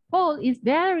 Paul is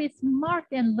very smart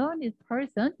and learned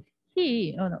person.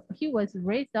 He was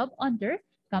raised up under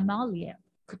Gamaliel.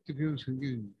 그때 배운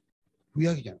성경이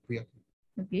구약이잖아, 구약.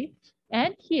 Okay,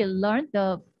 and he learned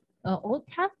the Old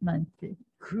Testament.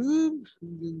 그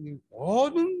성경의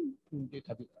모든 문제의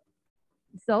답이 다.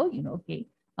 So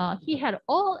he had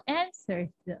all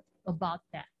answers about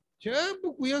that.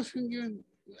 전부 구약 성경은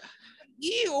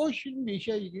이 오신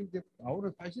메시아 얘기인데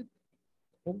바울은 사실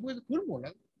공부해서 그걸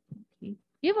몰라. Okay.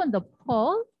 Even the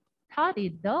Paul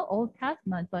studied the Old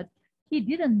Testament, but he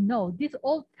didn't know this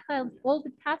Old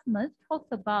Testament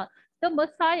talks about the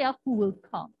Messiah who will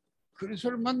come.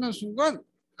 그리스도를 만난 순간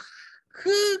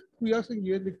그 구약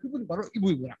성경인데 그분이 바로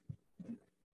이분이구나.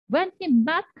 When he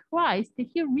met Christ,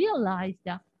 he realized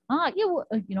that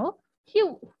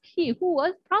he who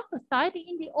was prophesied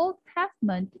in the Old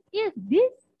Testament is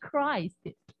this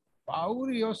Christ.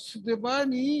 바울이요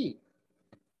스데반이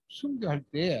순교할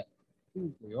때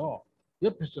그리고요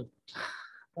옆에서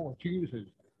보고 죽이면서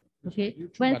Okay,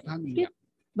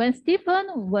 when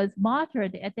Stephen was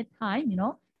martyred at the time,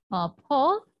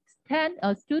 Paul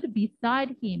stood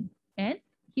beside him, and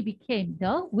he became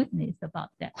the witness about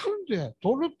that. 그런데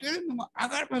돌로 때리는 놈은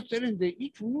아갈바스 때리는데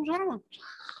이 죽는 사람은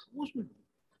무슨?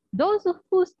 Those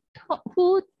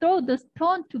who throw the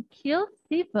stone to kill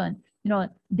Stephen,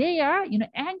 they are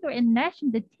anger and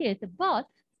gnashing the teeth. But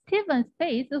Stephen's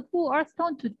face, who are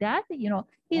stoned to death, his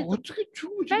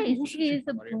face is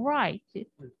bright.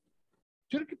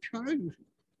 저렇게 편하게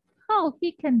How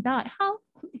he can die? How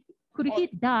could he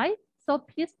die so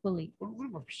peacefully? 얼굴이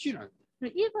막 빛이 나.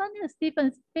 Even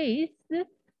Stephen's face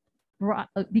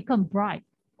become bright.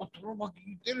 돌로 막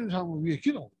때리는 사람을 위해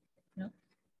기도.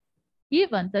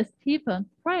 Even the Stephen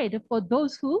prayed for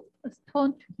those who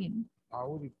stoned him.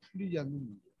 바울이 풀리지 않는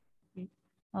문제.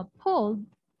 Paul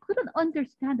couldn't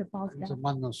understand about 그래서 that.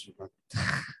 만난 순간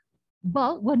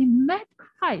But when he met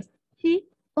Christ, he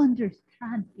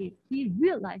understood it. He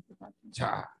realized about it.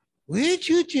 자, 왜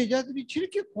저 제자들이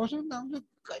저렇게 고생당하면서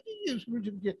끝까지 예수를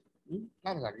저렇게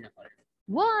따라다니냐 말이에요.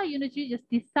 Why, Jesus'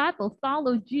 disciples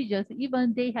followed Jesus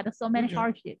even they had so many 그렇죠.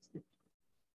 hardships.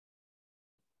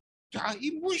 자,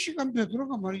 이 무식한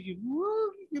베드로가 말이지,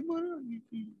 이게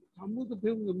아무도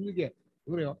배운 게 없는 게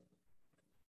그래요.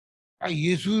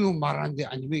 예수는 말하는데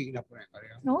아니면 이 나쁜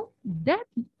말이에요. No, that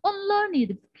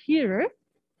unlearned Peter,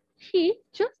 he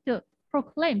just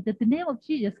proclaimed the name of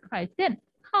Jesus Christ. Then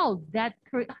how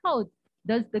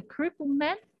does the crippled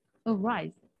man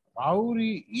arise?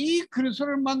 바울이 이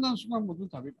그리스도를 만난 순간 모든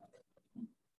답이 나와요.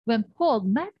 When Paul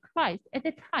met Christ at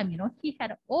the time, he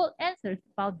had all answers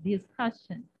about this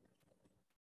question.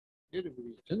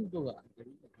 여러분이 전도가 안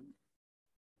되는 거는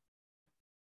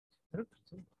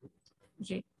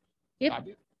Okay.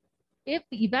 If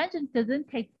the evangelism doesn't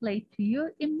take place to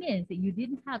you, it means that you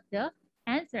didn't have the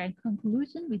answer and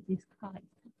conclusion with this Christ.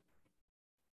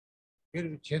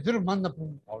 여러분 제대로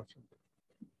만나보면 바울처럼.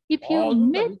 If you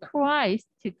meet Christ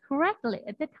correctly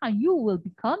at the time, you will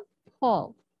become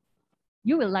Paul.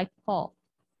 You will like Paul.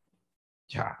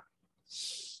 자,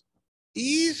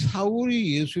 이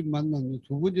사울이 예수님 만난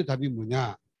두 번째 답이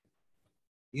뭐냐?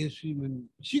 예수님은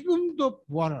지금도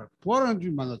부활하는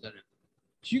주님 만났잖아요.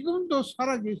 지금도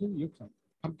살아계신 역사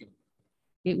함께.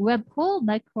 When Paul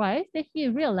met Christ, he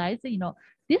realized,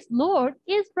 this Lord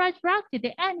is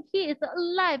resurrected and he is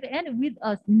alive and with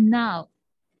us now.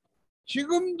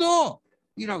 지금도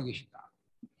일하고 계시다.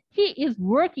 He is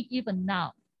working even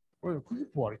now. 그게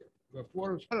부활이죠.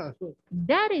 부활을 살아서.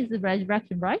 That is the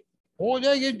resurrection, right?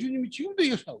 보좌에 계신 주님이 지금도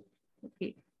역사하고.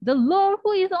 Okay. The Lord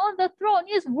who is on the throne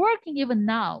is working even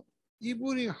now.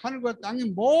 이분이 하늘과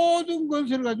땅의 모든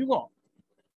권세를 가지고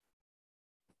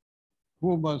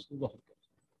구원받은 성도 함께.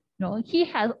 No, he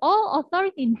has all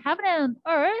authority in heaven and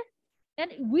earth,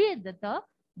 and with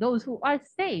those who are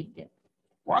saved.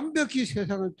 완벽히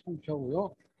세상을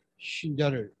통치하고요.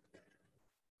 신자를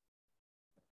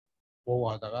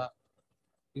보호하다가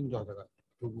인도하다가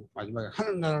결국 마지막에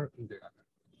하늘 나라를 인도해가다.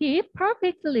 He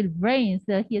perfectly reigns,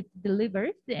 he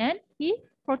delivers, and he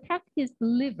protects his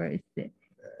believers,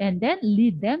 and then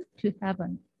lead them to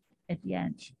heaven at the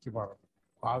end. 쉽게 말하면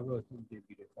과거, 현재,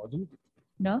 미래 모든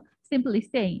No, simply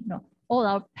saying, all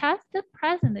our past,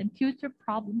 present, and future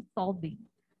problem solving.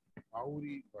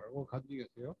 바울이 뭐라고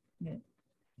간증했어요?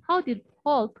 How did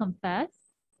Paul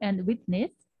confess and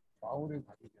witness? 바울의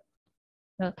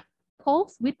간증이야.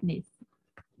 Paul's witness.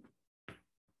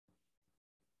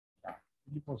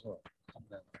 빌립보서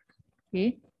 3장.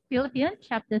 Okay, Philippians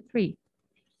chapter 3.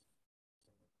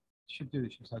 10절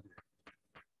 14절.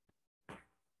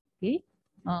 Okay,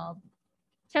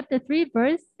 chapter 3,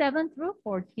 verse 7 through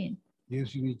 14.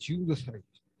 예수님이 지금도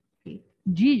살아계시다. Okay.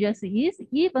 Jesus is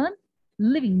even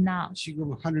living now.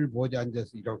 지금 하늘 보좌에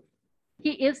앉아서 일하고.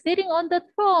 He is sitting on the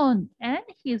throne and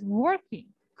he is working.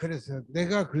 그래서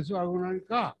내가 그리스도 알고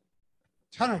나니까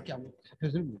찬할 게 아무것도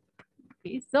없습니다.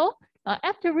 Okay, so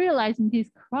after realizing this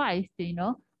Christ,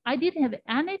 I didn't have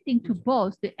anything to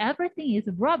boast. Everything is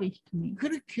rubbish to me.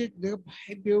 그렇게 내가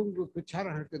많이 배운 거 그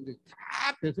자랑할 건데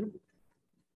다 배설을.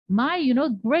 My,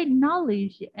 great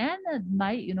knowledge and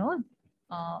my,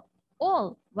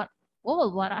 all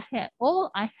what I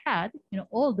had,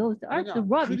 all those are the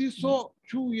rubbish. 그리스도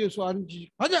주 예수 아는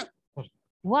지식 가장.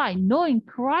 Why? Knowing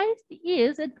Christ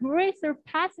is a great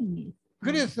surpassing me.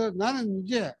 그래서 나는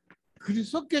이제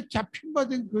그리스도께 잡힌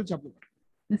받은 그 잡고.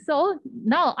 So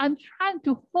now I'm trying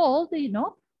to hold,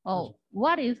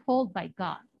 what is held by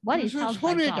God. What is held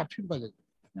by 손에 God. 잡힌 받은.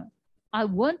 I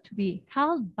want to be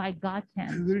held by God's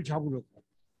hand. 그걸 잡으려고.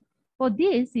 For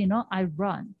this, I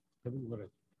run. 그런 거래.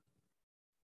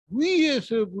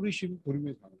 위에서 부르심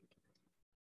부르며 사는.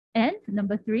 And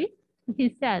number 3,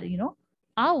 he said,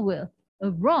 I will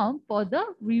run for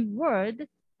the reward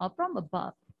from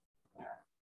above.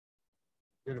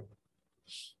 여러분,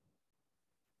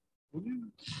 우리는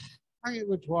땅에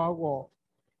거 좋아하고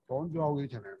돈 좋아하고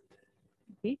그렇잖아요.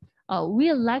 Okay,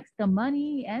 we like the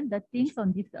money and the things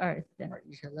on this earth.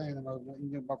 이 세상에 막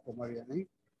인정받고 말이야,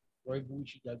 왜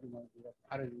무시하지 말고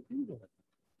바라는 힘도.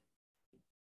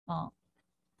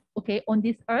 Okay, on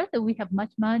this earth we have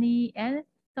much money and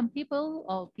some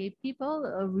people, people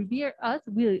revere us.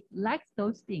 We like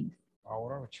those things.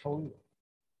 바울하고 차원이.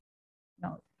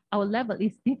 No, our level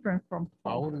is different from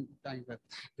Paul. 바울은 땅이가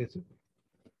다 됐을.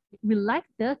 We like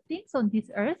the things on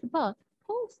this earth, but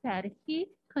Paul said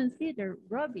he considered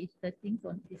rubbish the things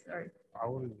on this earth.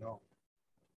 바울은요,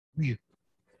 위.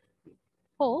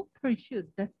 Paul pursued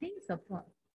the things above.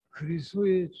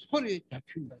 그리스도의 손에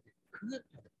잡힌다. 그게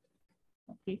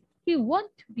Okay. He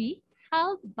wants to be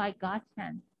held by God's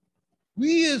hand.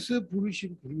 위에서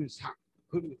부르신 그러면 상.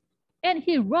 그러면 And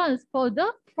he runs for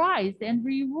the prize and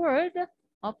reward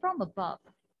from above.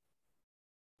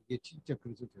 이게 진짜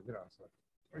그리스도 되돌아서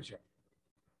그렇죠.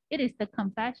 It is the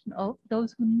compassion of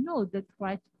those who know the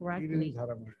Christ 이런 correctly.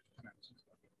 사람을 하나님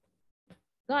주시고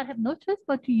God have no choice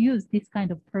but to use this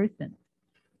kind of person.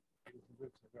 그리스도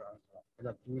되돌아서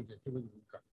그다음 두 번째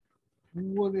보니까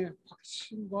구원의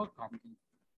확신과 감기.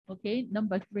 Okay,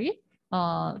 number 3.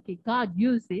 Okay, God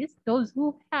uses those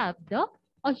who have the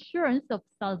assurance of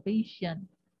salvation.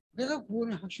 내가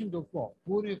구원의 확신도 없고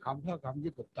구원의 감사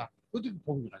감격도 없다. 어떻게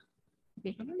보면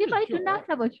Okay. If I do not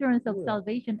have assurance of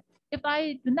salvation, if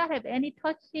I do not have any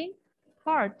touching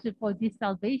heart for this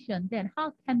salvation, then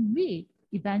how can we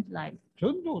evangelize?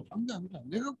 전도 장담합니다.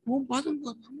 내가 구원 받은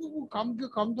거 너무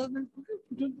감격 감사는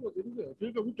그게 전도가 되는 거예요.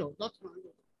 저희가 그렇죠. 나타나는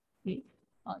거예요. Okay.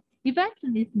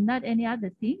 Evangelism is not any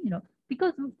other thing,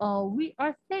 because we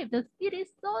are saved. The Spirit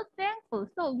is so thankful,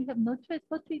 so we have no choice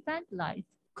but to evangelize.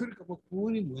 그러니까 뭐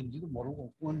구원이 뭔지도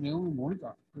모르고 구원 내용을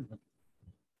모르니까.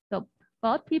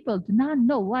 But people do not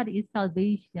know what is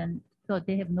salvation, so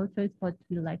they have no choice but to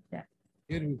be like that.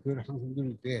 여러분 그걸 항상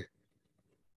들을 때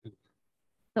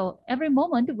So every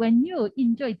moment when you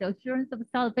enjoy the assurance of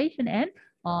salvation and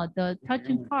the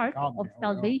touching heart of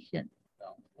salvation,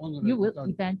 you will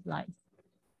evangelize.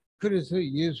 그래서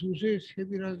예수의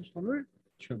세밀한 손을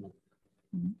체험합니다.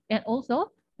 And also,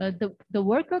 the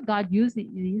worker God uses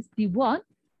is the one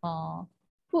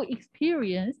who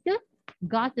experienced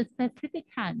God's specific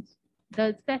hand,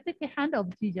 the specific hand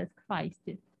of Jesus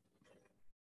Christ.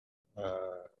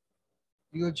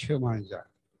 이걸 체험하는 자,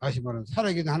 다시 말하면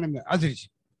살아계신 하나님의 아들이지.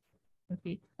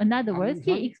 Okay. In other words,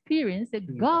 he experienced that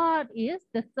God is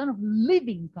the Son of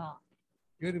living God.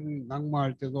 여러분이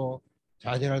낙마할 때도,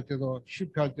 좌절할 때도,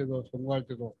 실패할 때도, 성공할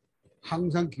때도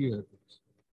항상 기회가 있어요.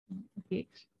 Okay.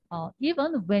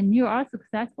 Even when you are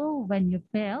successful, when you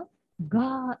fail,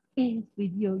 God is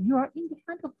with you. You are in the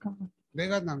hand of God.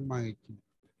 내가 낙망했지.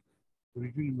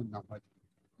 우리 주님은 낙마했지.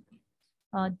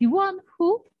 The one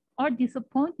who are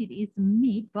disappointed is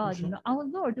me, but 그렇죠. our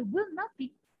Lord will not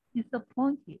be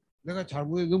disappointed. 내가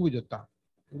잘못에 넘어졌다.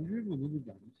 우리 주님은 넘어지지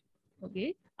않았어.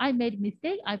 Okay, I made a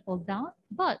mistake, I fall down,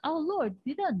 but our Lord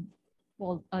doesn't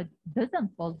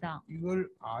fall down. 이걸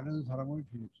아는 사람을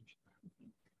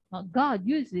빌려주시다. God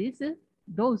uses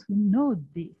those who know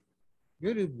this.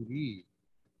 여러분이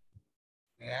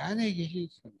내 안에 계신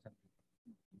성령.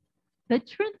 The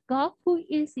truth God who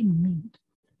is in me.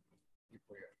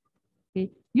 Okay,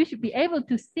 you should be able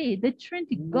to see the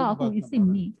Trinity God who is in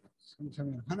me.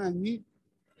 성령은 하나님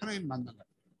만난 거야.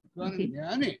 그 안에 Okay. 내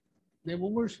안에 내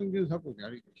몸을 성전 삼고 내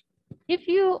안에 계시. If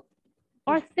you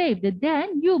are saved,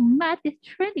 then you met the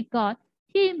Trinity God.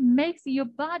 He makes your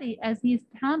body as His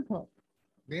temple.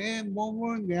 내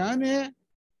몸을 내 안에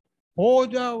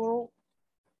보좌로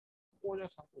보좌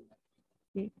삼고.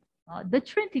 The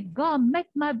Trinity God makes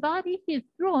my body His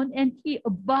throne, and He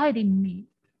abides in me.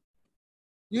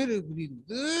 여러분이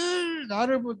늘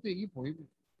나를 볼 때 이 보입니다.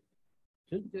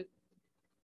 전체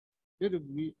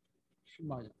여러분이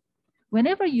실망이야.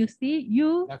 Whenever you see,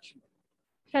 you 낙심.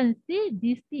 can see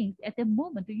these things at the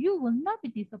moment. You will not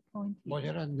be disappointed.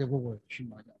 모자란 데 보고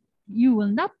실망이야. You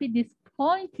will not be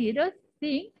disappointed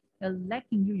seeing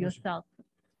lacking you yourself.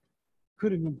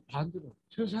 그러면 반대로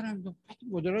저 사람도 아주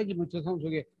모자라지만 저 사람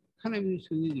속에 하나님의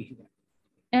성령이시다.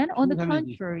 And on the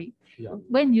충만해지시다. contrary, Yeah.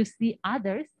 when you see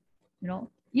others,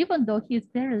 even though he is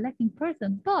very lacking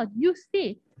person, but you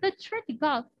see the Trinity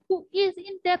God who is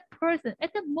in that person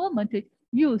at the moment,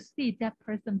 you see that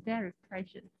person very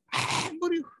precious.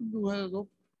 아무리 훌륭하도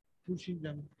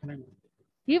불신자는 하나님.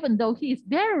 Even though he is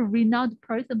very renowned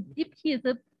person, if he is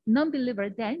a non-believer,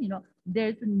 then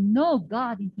there's no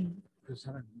God in him. 그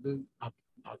사람 늘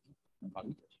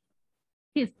마귀.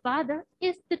 His father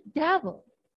is the devil.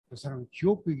 그 사람은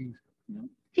지옥백이.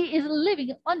 He is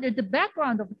living under the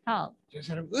background of hell. 저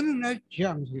사람 어느 날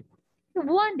재앙 속에.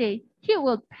 One day he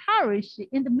will perish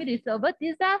in the midst of a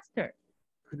disaster.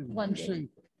 One day.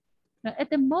 Now, at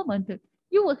the moment,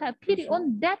 you will have pity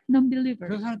on that non-believer.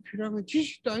 그 사람 필요한 건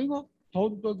지식도 아니고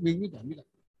돈도 명예도 아닙니다.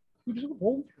 그래서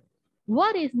보험.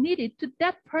 What is needed to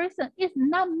that person is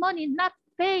not money, not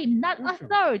fame, not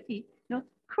authority.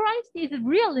 Christ is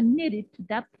really needed to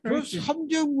that 그 person.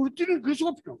 삼재형 물질을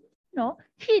그리스도가 필요한 거예요.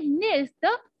 He needs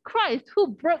the Christ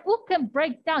who can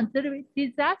break down the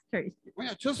disasters.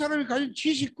 뭐냐, 저 사람이 가진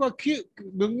지식과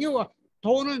명예와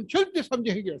돈은 절대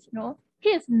삼재 해결할 수 없어요.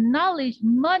 His knowledge,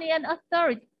 money, and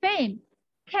authority, fame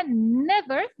can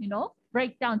never,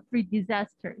 break down three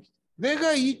disasters.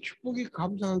 내가 이 축복이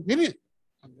감사가 되면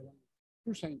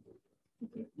불쌍히 보여.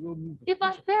 If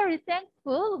I'm very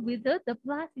thankful with the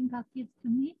blessing God gives to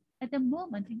me, at the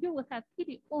moment you will have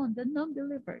pity on the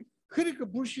non-believers. 그러니까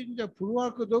불신자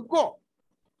부러워할 것도 없고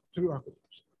두려워할 것도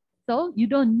없어. So you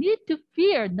don't need to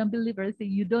fear non-believers.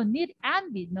 You don't need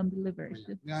envy non-believers.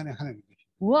 내 안에 하나님이 계시.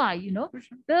 Why? You know,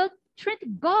 the Trinity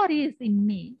God is in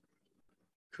me.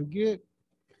 그게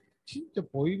진짜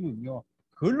보이면요,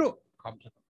 그걸로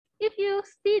감사합니다. If you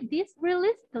see this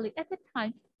realistically at the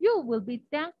time, you will be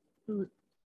thankful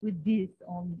with this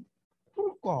only.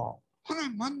 그러니까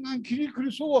하나님 만난 길이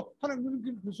그리스도, 하나님 그런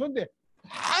길이 그리스도인데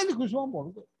다 그리스도만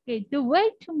모르는 거예요. Okay, the way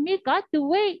to meet God, the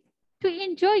way to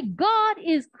enjoy God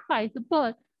is Christ,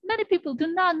 but many people do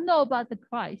not know about the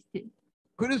Christ.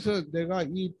 그래서 내가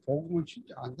이 복음을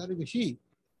진짜 안다는 것이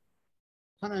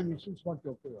하나님이 쓸 수밖에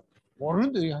없고요.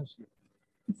 모르는데 왜 할 수 있어요?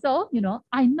 So, you know,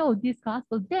 I know this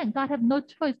gospel, then God have no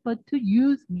choice but to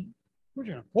use me.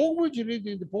 그렇잖아요. 복음을 전해야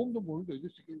되는데 복음도 모르는데 어디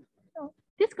쓰겠냐?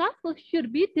 This gospel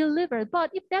should be delivered, but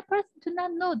if that person do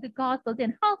not know the gospel,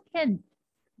 then how can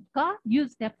God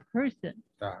use that person?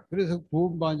 자, 그래서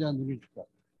구원받은 자 누릴 축복.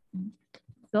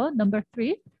 So, number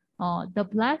 3, the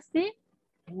blessing,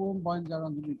 구원받은 자가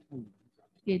누릴 축복.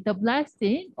 okay, the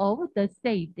blessing of the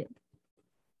saved.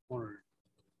 오늘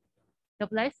The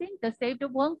blessing the saved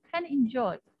one can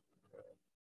enjoy.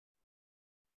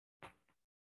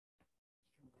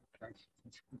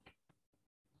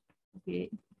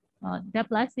 Okay, the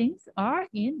blessings are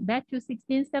in Matthew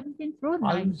 16, 17 through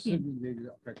 19. 안식이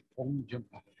내려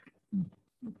공전파.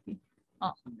 Okay.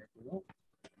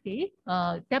 Okay,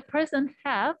 that person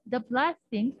have the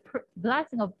blessing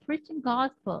of preaching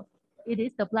gospel. It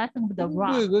is the blessing of the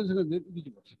rock. 공부의 건설을 이기지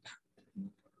못했다.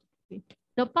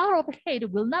 The power of hate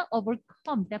will not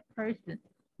overcome that person.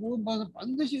 구원받은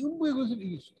반드시 음부의 것을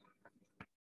이길 수 있다.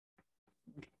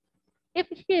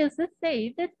 If he is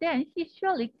saved, then he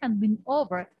surely can win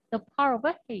over the power of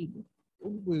hate.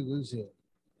 음부의 건세,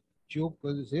 지옥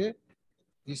건세,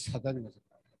 이 사단의 것을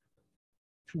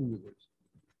죽음의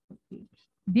건세.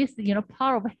 This, you know,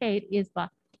 power of hate is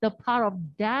the power of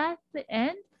death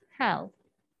and hell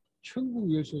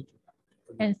천국 열쇠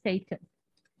and Satan.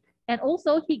 And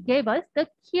also he gave us the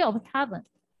key of heaven.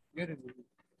 여러분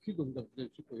기도 응답될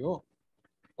수 있고요.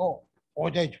 또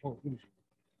오자의 축복.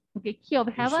 Okay, key of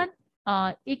heaven.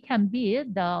 It can be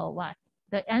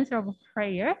the answer of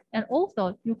prayer, and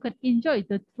also you can enjoy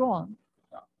the throne.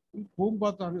 이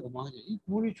구원받다는 어마하지. 이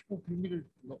구원의 축복 비밀을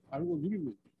알고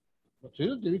누리면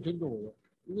저도 되게 전도고요.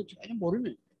 이거 전혀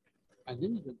모르면 안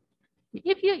됩니다.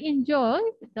 If you enjoy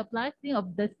the blessing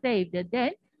of the saved,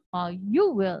 then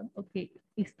you will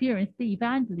experience the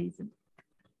evangelism.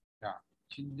 자,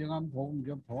 진정한 복음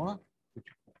전파와 그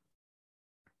축복.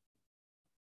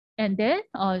 And then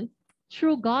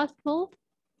true gospel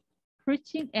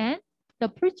preaching and the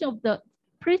preaching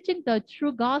the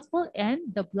true gospel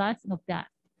and the blessing of that.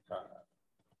 자,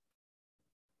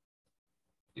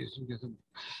 예수님께서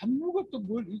아무것도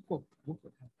뭘 입고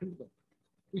먹고 다 그러니까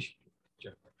의식주.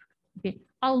 Okay,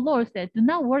 our Lord said, "Do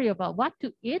not worry about what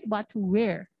to eat, what to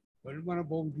wear." 얼마나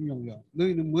복음 중요해요.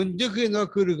 너희는 먼저 그에 나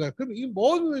걸어가. 그럼 이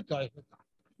모든 걸 다 했다.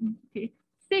 Okay.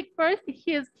 Seek first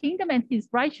his kingdom and his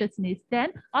righteousness,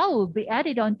 then I will be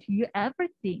added unto you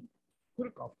everything.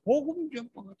 그러니까 복음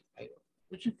전파가 다예요.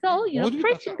 So, you know,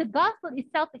 preaching the gospel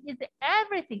itself is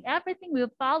everything. Everything will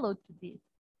follow to this.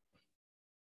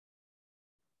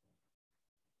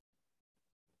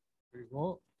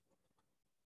 그리고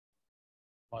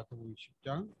마태복음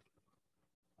 10장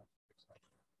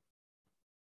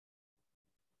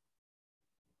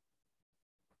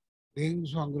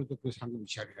냉수 한 그릇도 그 상금이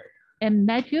지하리라. And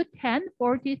Matthew 10,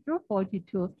 40 through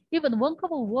 42. Even one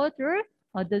cup of water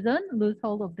doesn't lose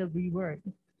hold of the reward.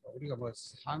 우리가 뭐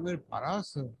상을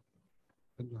받아서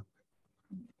전도한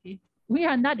거예요. We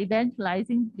are not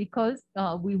evangelizing because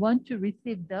we want to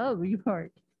receive the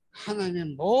reward.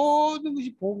 하나님의 모든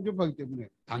것이 복음 전파이기 때문에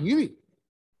당연히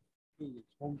그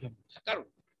복음 전파 다 따로.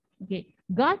 Okay,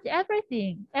 God's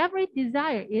everything, every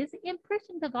desire is in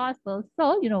preaching the gospel.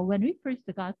 So, you know, when we preach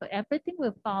the gospel, everything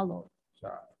will follow.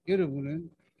 자, 여러분은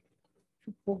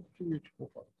축복 중에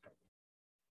축복받았다.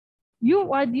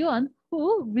 You are the one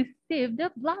who received the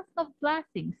blessing of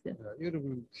blessings.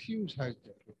 여러분은 팀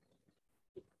사역자.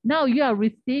 Now you are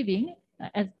receiving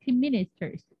as team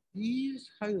ministers. 이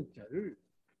사역자를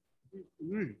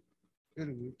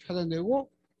여러분 찾아내고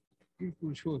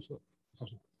일꾼 세워서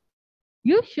하소.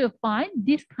 You should find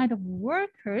this kind of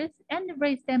workers and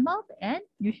raise them up, and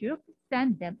you should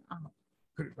send them out.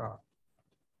 그러니까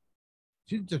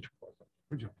진짜 축복받아.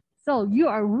 그렇죠? So you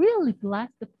are really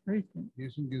blessed person.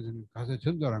 예수님께서는 가서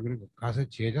전도하라 그러고 가서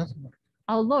제자 삼아라.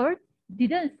 Our Lord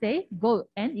didn't say go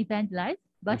and evangelize,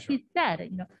 but 그렇죠. he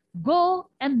said, go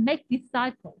and make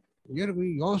disciples.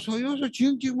 여러분이 요소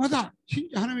지형마다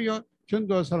진짜 하나님이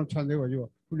전도할 사람 찾아내가지고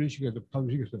훈련시켜서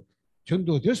파송시켜서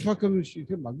전도 될 수밖에 없는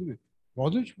시스템 만들면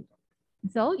모든 식이다.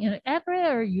 So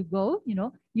everywhere you go,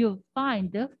 you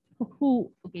find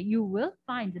you will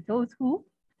find those who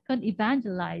can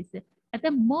evangelize at the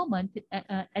moment,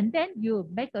 and then you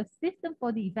make a system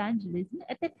for the evangelism.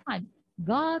 At that time,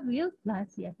 God will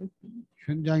bless everything.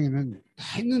 현장에는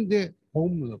다 있는데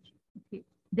복음은 없어. Okay.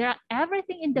 There are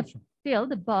everything in the 그렇죠.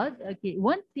 field, but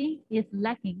one thing is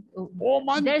lacking.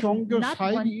 오만 There's 종교 not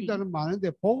one 사이비 thing. 이단은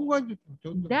많은데 복음과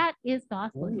That is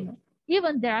gospel.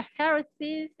 Even there are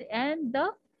heresies and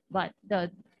the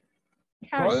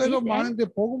heresies 교회도 and 많은데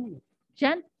복음은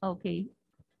okay.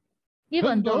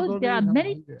 Even though there are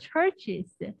many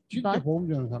churches, 진짜 but 복음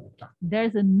전하는 사람 없다.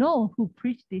 there's no who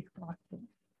preach this gospel.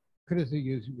 그래서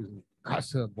예수님께서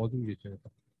가서 모든 게 저다.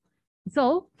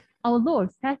 So our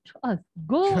Lord said to us,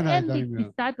 go and make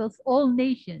disciples all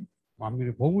nations.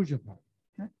 만민의 복음을 전하.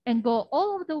 And go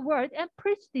all over the world and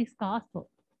preach this gospel.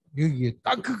 여기에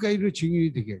땅끝까지 이런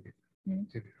증인이 되게 해야 돼.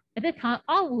 At that time,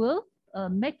 I will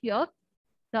make you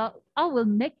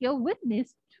a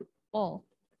witness to all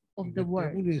of the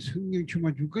world. 때문에 성령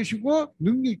충만 줄 것이고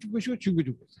능력 줄 것이고 증거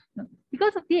줄 것이다.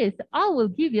 Because of this, I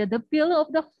will give you the bill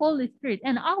of the Holy Spirit,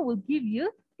 and I will give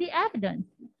you the evidence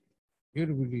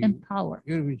and power.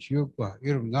 여러분 지역과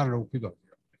여러분 나라를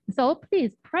기도하세요. So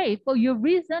please pray for your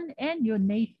region and your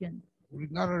nation. 우리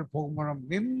나라를 복음하면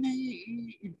몇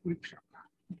명이 일꾼이 필요한가?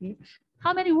 Okay.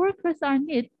 How many workers are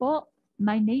needed for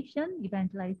my nation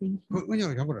evangelization? 그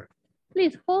언약을 잡으라.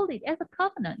 Please hold it as a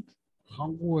covenant.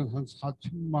 한국은 한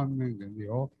 4천만 명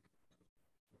되는데요.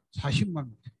 40만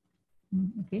명.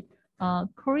 Okay.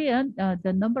 Korean,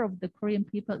 the number of the Korean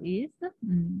people is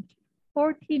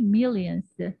 40 million.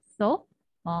 So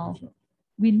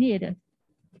we need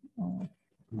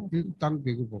땅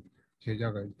배급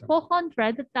제자가 있다.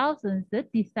 400,000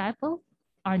 disciples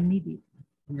are needed.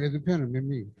 그럼 에드페는 몇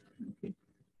명이? Okay.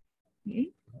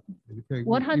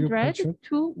 100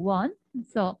 to 1.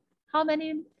 So how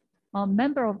many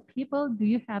member of people do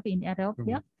you have in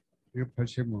Ethiopia?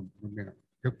 180만 명.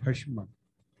 180만.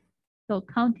 So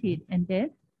count it and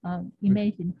then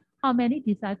imagine how many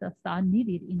disciples are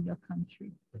needed in your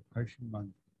country.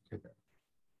 180만 제자.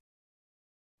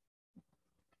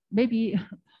 Maybe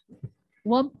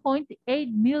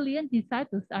 1.8 million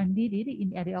disciples are needed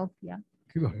in Ethiopia.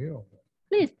 기도해요.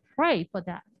 Please pray for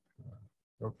that.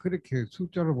 그렇게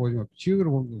숫자로 보면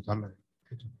지역으로 보면 달라요.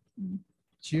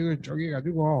 지역을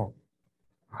쪼개가지고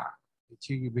이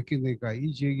지역이 몇 개 되니까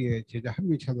이 지역에 제자 한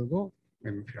명 찾아도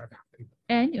몇 명 필요하다.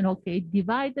 And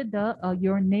divide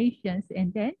your nations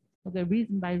and then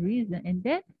region by region and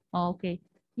then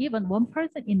even one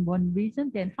person in one region,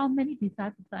 then how many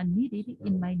disciples are needed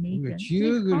in my nation?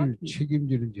 지역을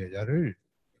책임지는 제자를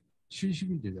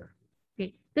 70인 제자.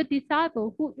 Okay, the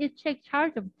disciple who is take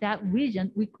charge of that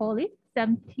region, we call it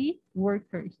 70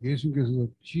 workers.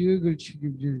 예수님께서도 지역을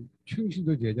책임질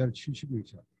평신도 제자를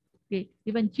 70명이죠. Okay,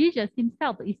 even Jesus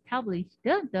himself established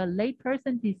the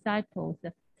layperson disciples,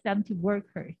 70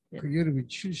 workers. 그 여러분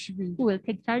 70인 who will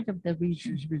take charge of the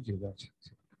region. 70인 제자.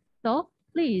 So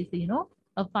please,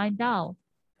 find out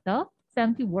the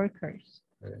 70 workers.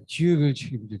 지역을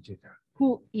책임질 제자.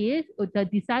 Who is the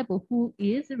disciple who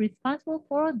is responsible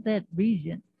for that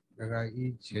region? 내가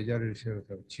이 제자를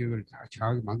세워서 지역을 다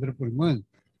정하게 만들어 버리면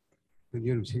그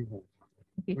여러분 성공.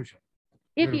 그렇죠.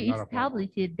 If you establish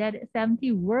that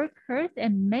 70 workers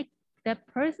and make that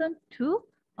person to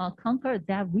conquer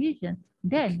that region,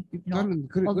 then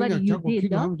already you did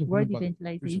the word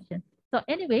evangelization. So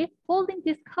anyway, holding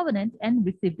this covenant and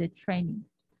receive the training.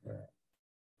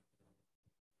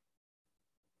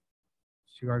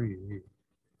 시간이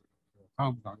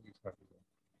다음 강의까지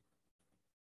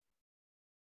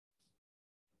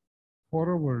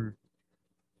포럼을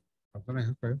간단하게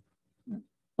할까요?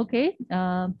 Okay.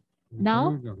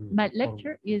 Now my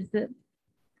lecture is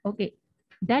okay.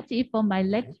 That's it for my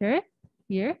lecture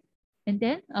here, and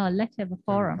then let's have a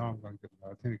forum.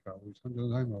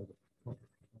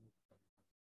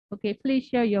 Okay, please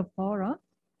share your forum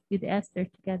with Esther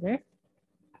together.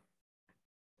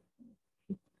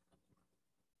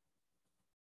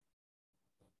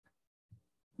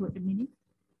 Wait a minute.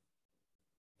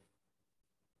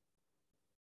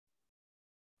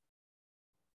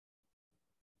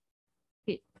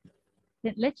 Okay,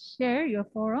 then let's share your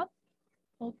forum.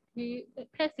 Okay,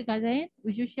 Pastor Gazain,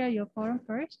 would you share your forum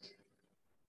first?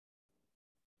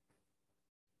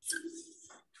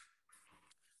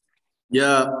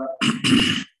 Yeah.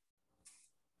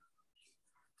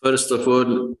 First of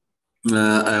all,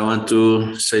 I want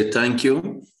to say thank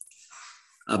you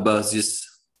about this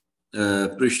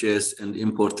precious and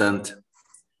important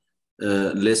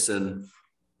lesson.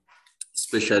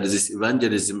 Especially this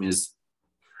evangelism is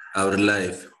our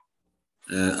life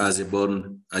as a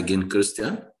born again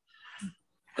Christian.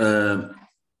 The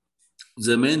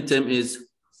main theme is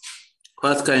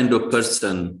what kind of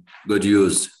person God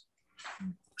use.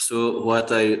 So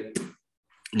what I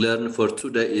learned for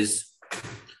today is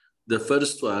the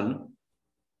first one,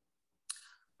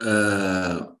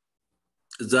 that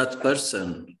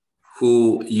person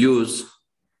who use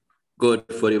God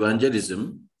for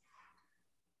evangelism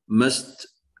must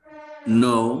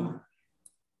know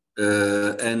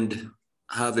and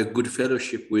have a good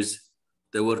fellowship with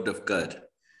the Word of God,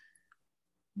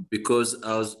 because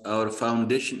our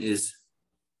foundation is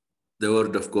the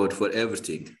Word of God for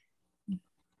everything.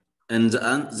 And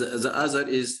the other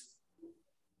is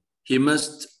he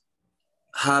must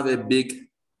have a big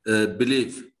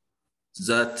belief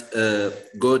that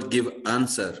God give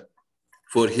answer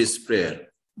for his prayer.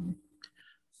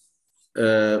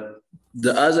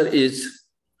 The other is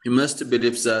he must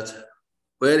believe that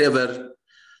wherever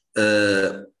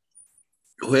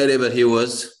he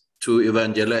was to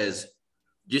evangelize,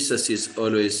 Jesus is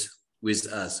always with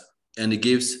us and he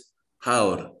gives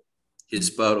power, his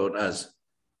power on us.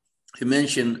 He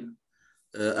mentioned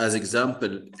as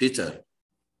example Peter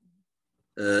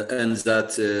and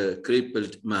that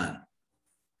crippled man.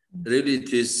 Really,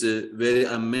 it is very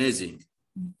amazing.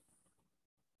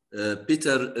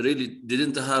 Peter really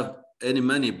didn't have any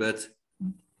money, but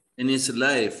in his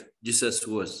life, Jesus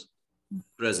was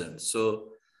present.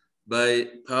 So by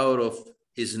power of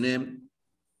his name,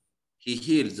 he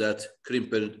healed that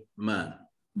crippled man.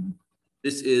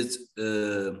 This is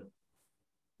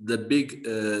the big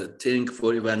thing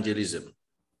for evangelism,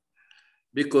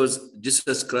 because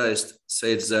Jesus Christ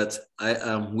said that I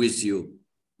am with you.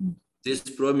 This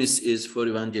promise is for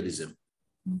evangelism,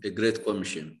 a great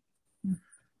commission.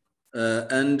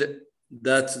 And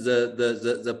that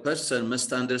the person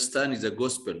must understand the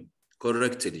gospel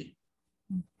correctly.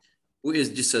 Who is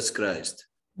Jesus Christ?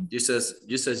 Jesus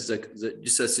is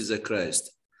the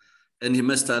Christ. And he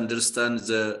must understand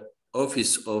the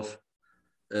office of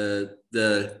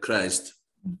the Christ.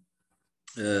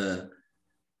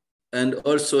 And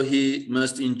also he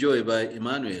must enjoy by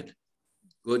Emmanuel.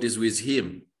 God is with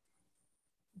him.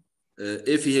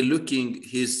 If he looking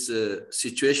his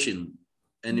situation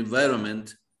and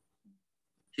environment,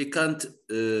 he can't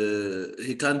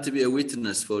be a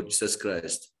witness for Jesus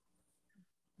Christ.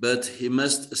 But he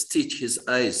must stitch his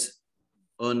eyes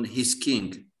on his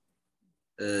King,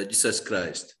 Jesus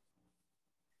Christ.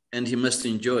 And he must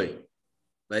enjoy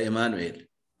by Emmanuel.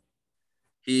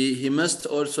 He must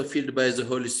also filled by the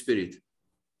Holy Spirit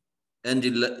and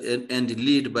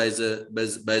lead by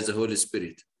the Holy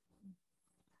Spirit.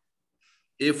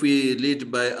 If we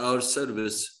lead by our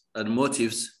service and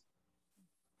motives,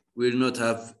 we will not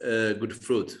have good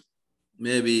fruit.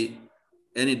 Maybe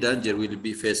any danger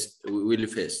will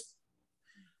face.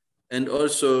 And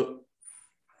also,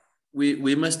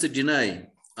 we must deny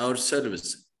our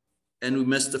service and we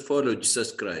must follow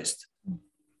Jesus Christ.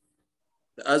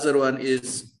 The other one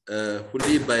is who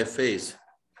live by faith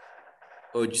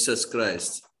of Jesus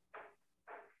Christ.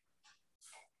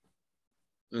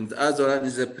 And the other one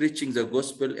is preaching the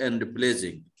gospel and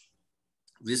blessing.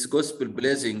 This gospel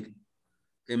blessing,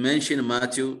 he mentioned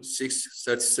Matthew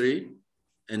 6:33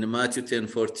 and Matthew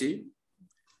 10:40.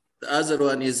 The other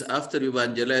one is after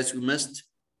evangelize, we must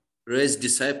raise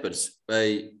disciples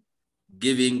by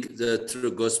giving the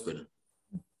true gospel.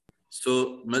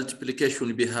 So multiplication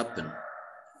will be happen.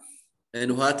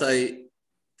 And what I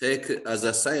take as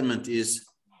assignment is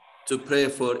to pray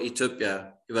for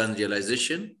Ethiopia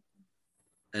evangelization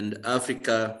and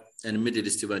Africa and Middle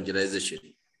East evangelization.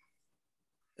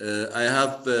 I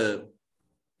have a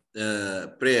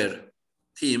prayer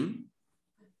team.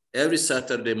 Every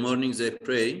Saturday morning they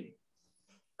pray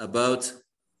about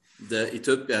the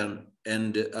Ethiopian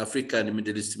and African and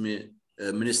Middle East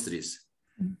ministries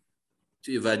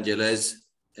to evangelize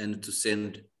and to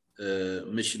send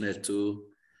missionaries to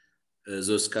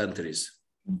those countries.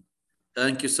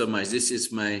 Thank you so much. This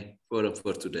is my forum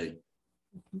for today.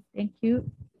 Thank you.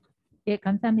 예,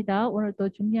 감사합니다. 오늘 또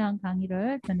중요한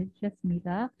강의를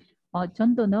전해주셨습니다.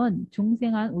 전도는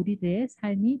중생한 우리들의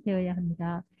삶이 되어야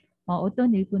합니다.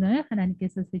 어떤 일꾼을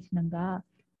하나님께서 쓰시는가?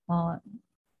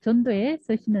 전도에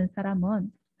쓰시는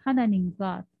사람은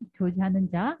하나님과 교제하는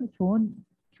자, 좋은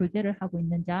교제를 하고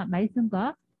있는 자,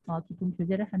 말씀과 깊은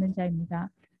교제를 하는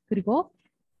자입니다. 그리고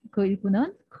그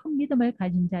일부는 큰 믿음을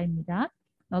가진 자입니다.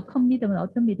 큰 믿음은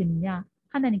어떤 믿음이냐?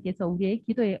 하나님께서 우리의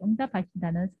기도에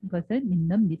응답하신다는 것을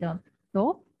믿는 믿음.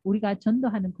 또 우리가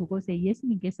전도하는 그곳에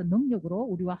예수님께서 능력으로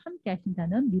우리와 함께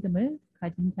하신다는 믿음을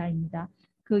가진 자입니다.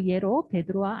 그 예로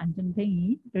베드로와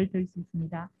안전뱅이를 들 수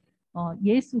있습니다.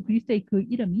 예수 그리스도의 그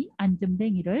이름이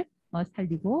안전뱅이를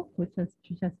살리고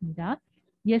고쳐주셨습니다.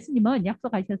 예수님은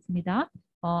약속하셨습니다.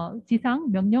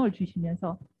 지상 명령을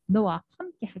주시면서 너와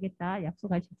함께 하겠다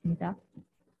약속하셨습니다.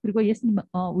 그리고 예수님은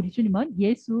우리 주님은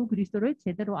예수 그리스도를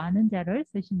제대로 아는 자를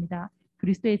쓰십니다.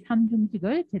 그리스도의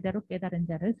삼중직을 제대로 깨달은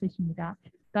자를 쓰십니다.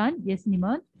 또한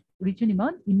예수님은 우리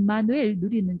주님은 임마누엘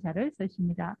누리는 자를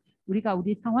쓰십니다. 우리가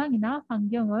우리 상황이나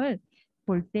환경을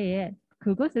볼 때에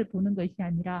그것을 보는 것이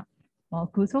아니라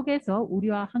그 속에서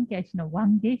우리와 함께 하시는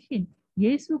왕 대신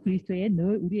예수 그리스도에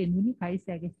늘 우리의 눈이 가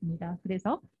있어야겠습니다.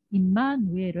 그래서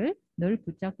임마누엘을 늘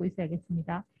붙잡고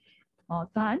있어야겠습니다.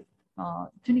 또한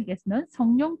주님께서는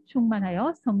성령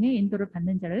충만하여 성령의 인도를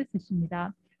받는 자를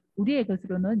쓰십니다. 우리의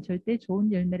것으로는 절대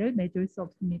좋은 열매를 맺을 수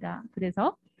없습니다.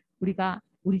 그래서 우리가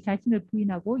우리 자신을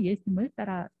부인하고 예수님을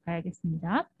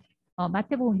따라가야겠습니다.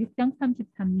 마태복음 6장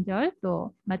 33절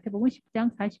또 마태복음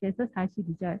 10장 40에서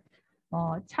 42절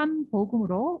참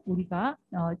복음으로 우리가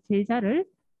제자를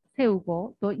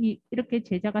세우고 또 이렇게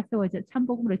제자가 세워져 참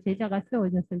복음으로 제자가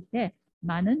세워졌을 때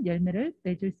많은 열매를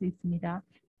맺을 수 있습니다.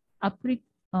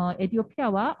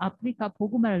 에티오피아와 아프리카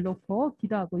복음화를 놓고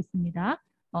기도하고 있습니다.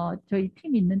 저희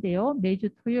팀이 있는데요. 매주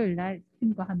토요일 날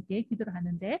팀과 함께 기도를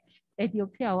하는데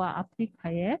에티오피아와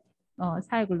아프리카의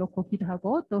사역을 놓고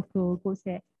기도하고 또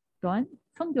그곳에 또한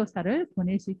선교사를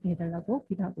보낼 수 있게 해달라고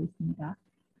기도하고 있습니다.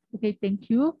 Okay, thank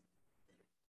you.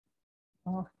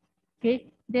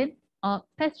 Okay, then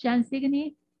Pastor John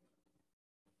Signey.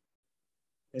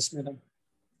 Yes, madam.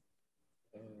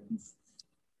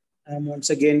 I'm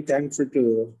once again thankful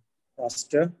to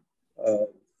Pastor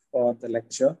for the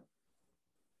lecture.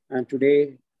 And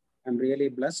today I'm really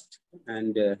blessed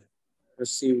and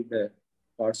received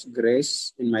God's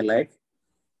grace in my life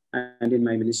and in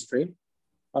my ministry.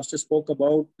 Pastor spoke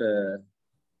about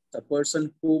the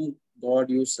person whom God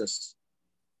uses,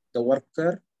 the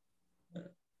worker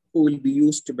who will be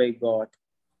used by God.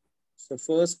 So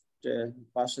first,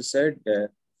 Pastor said,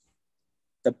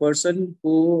 the person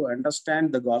who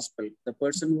understands the gospel, the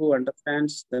person who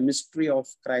understands the mystery of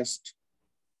Christ.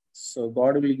 So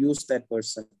God will use that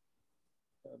person.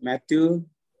 Matthew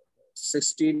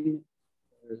 16,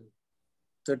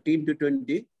 13 to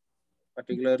 20,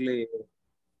 particularly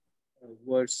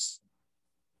verse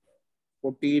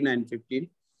 14 and 15.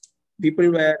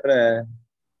 People were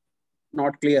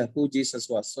not clear who Jesus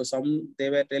was. So some, they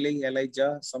were telling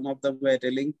Elijah, some of them were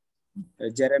telling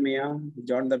Jeremiah,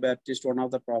 John the Baptist, one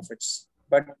of the prophets.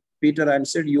 But Peter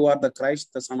answered, you are the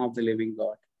Christ, the Son of the living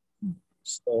God.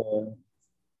 So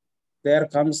there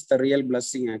comes the real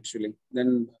blessing actually.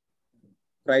 Then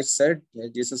Christ said,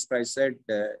 Jesus Christ said,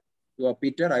 you are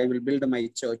Peter, I will build my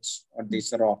church on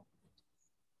this rock.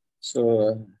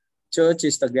 So church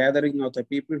is the gathering of the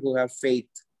people who have faith.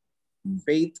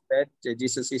 Faith that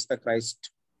Jesus is the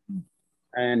Christ.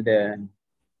 And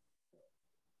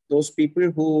those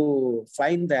people who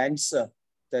find the answer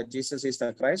that Jesus is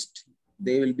the Christ,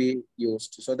 they will be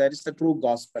used. So that is the true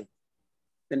gospel.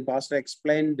 Then Pastor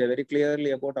explained very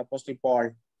clearly about Apostle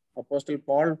Paul. Apostle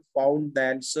Paul found the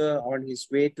answer on his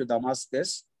way to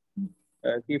Damascus.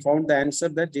 He found the answer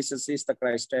that Jesus is the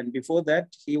Christ. And before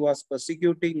that, he was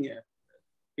persecuting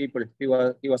people. He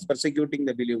was persecuting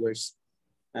the believers.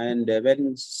 And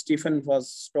when Stephen was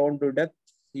stoned to death,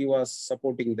 he was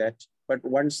supporting that. But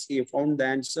once he found the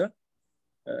answer,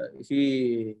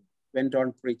 he went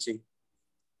on preaching.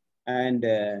 And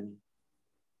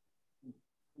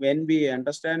when we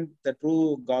understand the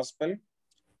true gospel,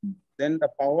 then the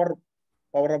power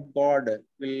of God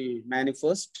will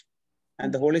manifest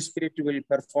and the Holy Spirit will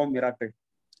perform miracle.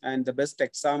 And the best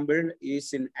example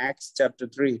is in Acts chapter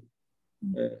 3.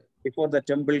 Before the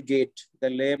temple gate, the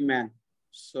lame man.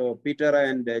 So Peter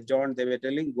and John, they were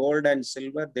telling, gold and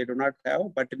silver they do not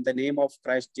have, but in the name of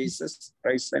Christ Jesus,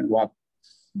 rise and walk.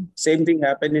 Same thing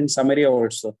happened in Samaria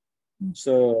also.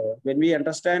 So when we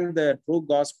understand the true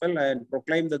gospel and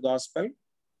proclaim the gospel,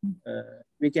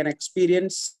 we can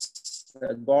experience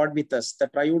God with us, the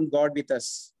triune God with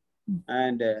us.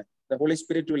 And the Holy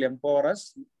Spirit will empower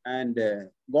us and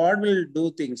God will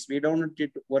do things. We don't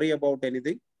need to worry about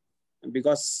anything.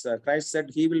 Because Christ said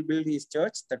he will build his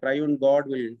church, the triune God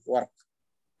will work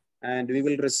and we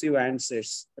will receive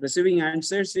answers. Receiving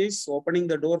answers is opening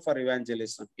the door for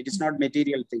evangelism. It is not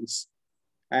material things.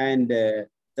 And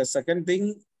the second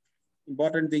thing,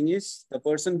 important thing is the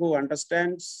person who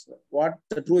understands what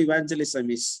the true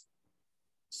evangelism is.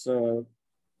 So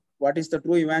what is the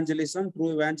true evangelism?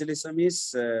 True evangelism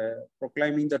is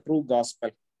proclaiming the true gospel.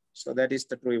 So that is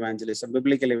the true evangelism,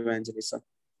 biblical evangelism.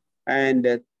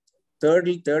 And third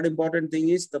important thing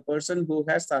is the person who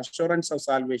has the assurance of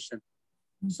salvation.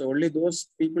 So only those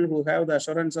people who have the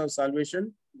assurance of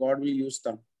salvation, God will use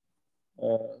them.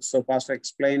 So Pastor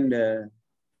explained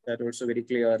that also very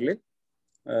clearly.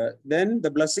 Then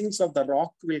the blessings of the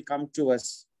rock will come to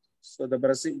us. So the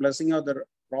blessing of the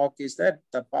rock is that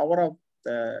the power of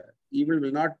the evil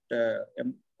will not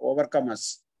overcome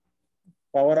us.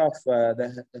 Power of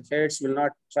the heads will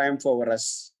not triumph over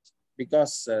us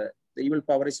because the evil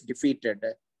power is defeated.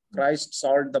 Christ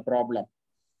solved the problem.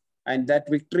 And that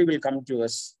victory will come to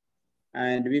us.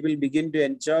 And we will begin to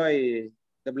enjoy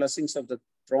the blessings of the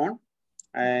throne.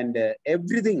 And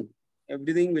everything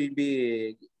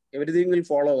will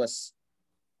follow us.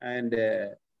 And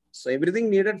so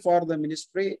everything needed for the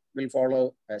ministry will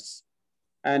follow us.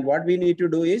 And what we need to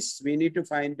do is we need to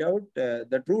find out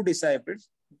the true disciples.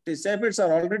 Disciples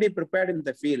are already prepared in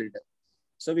the field.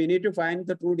 So we need to find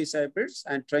the true disciples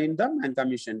and train them and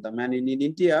commission them. And in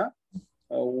India,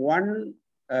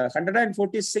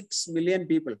 146 million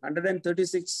people,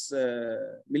 136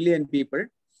 million people,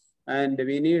 and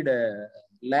we need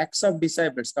lakhs of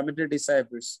disciples, committed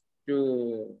disciples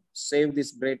to save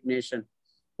this great nation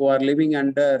who are living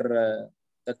under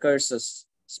the curses,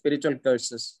 spiritual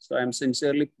curses. So I'm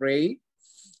sincerely praying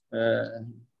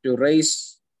to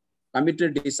raise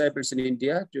committed disciples in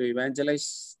India to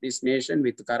evangelize this nation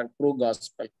with the true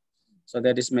gospel. So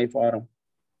that is my forum.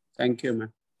 Thank you,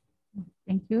 ma'am.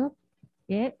 Thank you.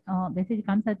 예, 메시지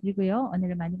감사드리고요.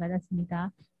 은혜를 많이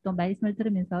받았습니다. 또 말씀을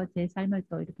들으면서 제 삶을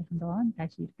또 이렇게 한번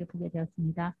다시 이렇게 보게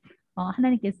되었습니다.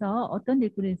 하나님께서 어떤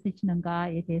일꾼을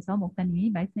쓰시는가에 대해서 목사님이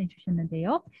말씀해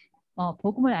주셨는데요.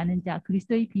 복음을 아는 자,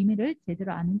 그리스도의 비밀을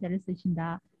제대로 아는 자를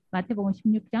쓰신다. 마태복음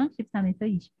 16장 13에서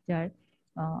 20절.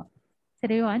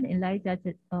 세례요한 엘라이자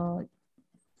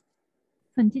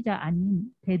선지자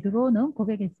아닌 베드로는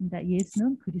고백했습니다.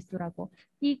 예수는 그리스도라고.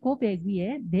 이 고백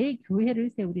위에 내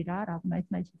교회를 세우리라 라고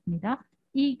말씀하셨습니다.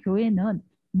 이 교회는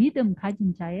믿음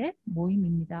가진 자의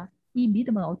모임입니다. 이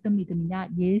믿음은 어떤 믿음이냐?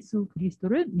 예수를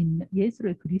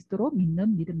그리스도로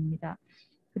믿는 믿음입니다.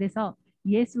 그래서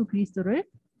예수 그리스도를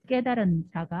깨달은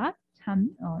자가 참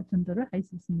전도를 할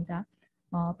수 있습니다.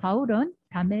 바울은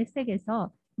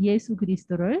다메섹에서 예수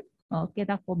그리스도를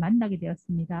깨닫고 만나게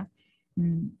되었습니다.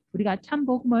 우리가 참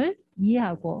복음을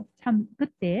이해하고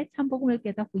그때 참 복음을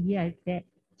깨닫고 이해할 때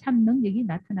참 능력이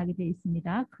나타나게 되어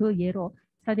있습니다. 그 예로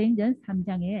사도행전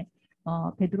 3장에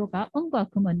베드로가 은과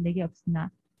금은 내게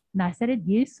없으나 나사렛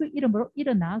예수 이름으로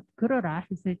일어나 걸어라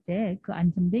했을 때 그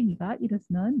안전뱅이가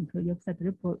일어서는 그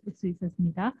역사들을 볼 수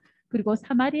있었습니다. 그리고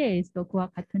사마리아에서도 그와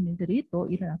같은 일들이 또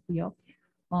일어났고요.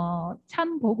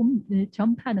 참 복음을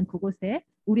전파하는 그곳에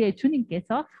우리의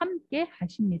주님께서 함께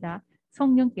하십니다.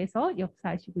 성령께서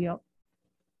역사하시고요.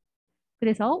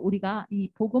 그래서 우리가 이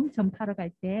복음 전파를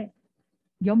갈 때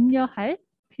염려할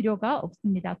필요가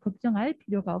없습니다. 걱정할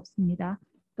필요가 없습니다.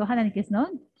 또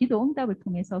하나님께서는 기도 응답을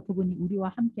통해서 그분이 우리와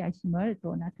함께 하심을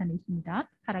또 나타내십니다.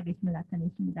 살아계심을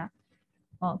나타내십니다.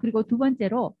 그리고 두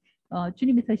번째로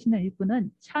주님이 쓰시는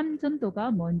일꾼은 참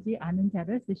전도가 뭔지 아는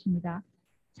자를 쓰십니다.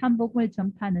 참 복음을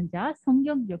전파하는 자,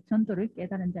 성경적 전도를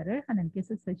깨달은 자를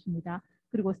하나님께서 쓰십니다.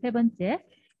 그리고 세 번째,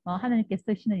 하나님께서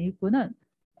쓰시는 일꾼은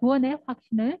구원의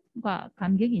확신과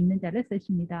감격이 있는 자를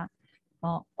쓰십니다.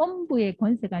 엄부의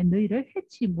권세가 너희를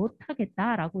해치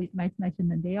못하겠다라고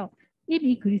말씀하셨는데요.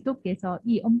 이미 그리스도께서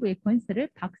이 엄부의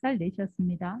권세를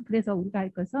박살내셨습니다. 그래서 우리가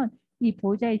할 것은 이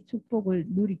보좌의 축복을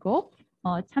누리고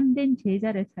참된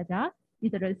제자를 찾아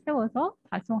이들을 세워서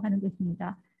파송하는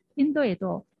것입니다.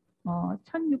 인도에도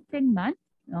 1600만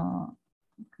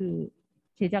그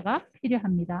제자가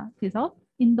필요합니다. 그래서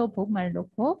인도 복음을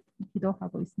놓고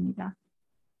기도하고 있습니다.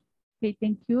 Okay,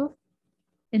 thank you.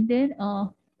 And then,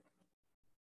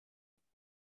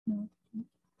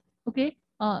 okay,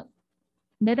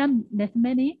 Madam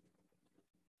Nesmani.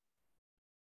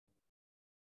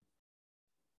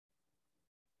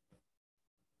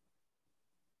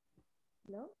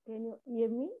 Hello, can you hear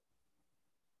me?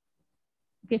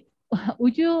 Okay,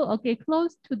 would you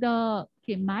close to the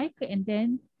mic and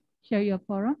then share your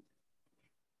forum?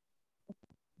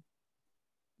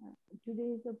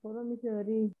 Today's forum is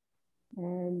very,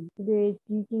 and today's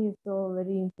teaching is so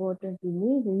very important to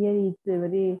me. Here it's a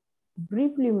very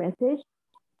briefly message.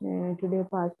 Today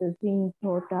Pastor Singh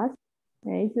taught us.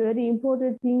 It's a very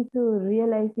important thing to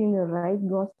realize in the right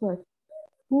gospel.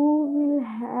 Who will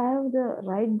have the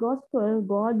right gospel,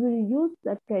 God will use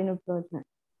that kind of person.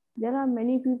 There are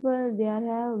many people, they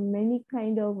have many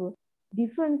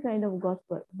different kind of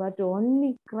gospel, but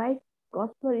only Christ's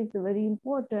gospel is very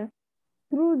important.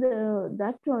 Through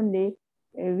that only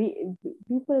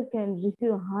people can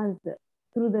receive answer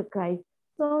through the Christ.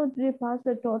 So the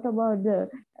pastor taught about the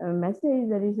message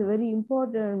that is a very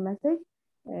important message.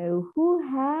 Who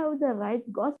have the right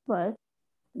gospel,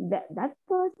 that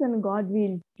person God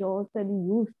will choose and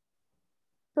use.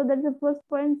 So that's the first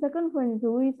point. Second point is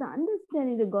who is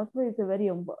understanding the gospel is a very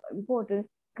important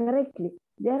correctly.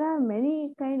 There are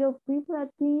many kind of people are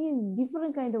seeing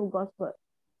different kind of gospel.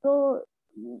 So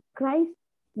Christ,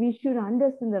 we should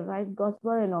understand the right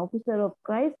gospel and officer of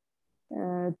Christ.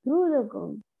 Through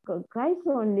the Christ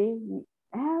only, we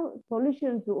have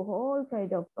solution to all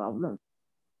kind of problems.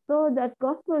 So that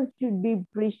gospel should be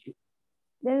preached.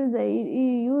 Then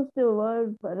he used the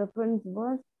word reference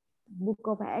verse, book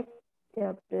of Acts,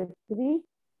 chapter 3.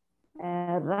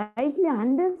 Rightly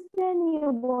understanding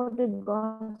about the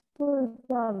gospels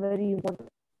are very important.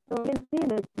 So we see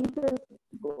that Jesus'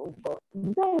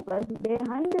 disciples, they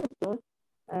understood,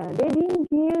 they didn't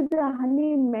give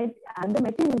the other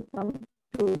materialism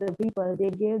to the people,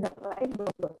 they gave the right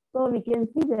gospel. So we can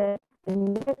see that the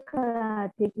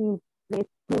miracle taking place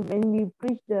when we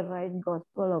preach the right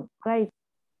gospel of Christ.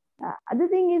 Other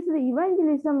thing is the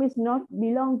evangelism is not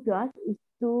belong to us, it's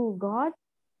to God.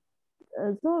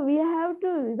 So we have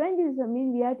to, evangelism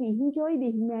means we have to enjoy the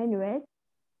Emmanuel.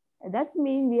 That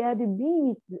means we have to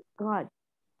be with God.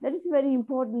 That is a very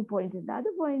important point. The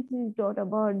other point is taught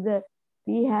about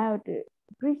we have to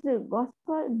preach the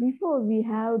gospel before we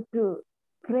have to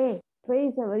pray. Pray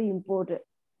is very important.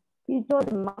 He taught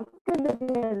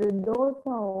the doors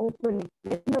are open.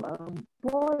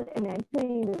 Paul and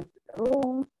entering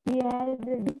Rome, he had a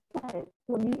desire.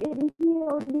 So he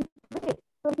already prayed.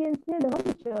 So we can say the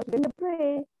Holy Church, when they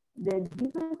pray, the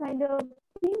different kind of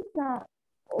things are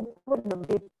open.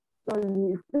 So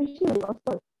especially the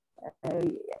gospel.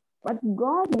 What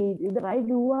God needs is the right,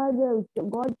 who are the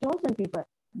God chosen people.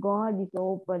 God is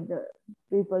open the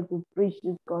people to preach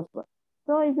this gospel.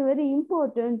 So it's a very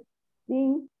important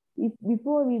thing. If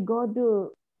before we go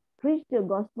to preach the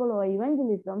gospel or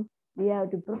evangelism, we have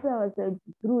to prepare ourselves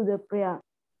through the prayer.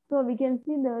 So we can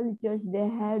see the early church, they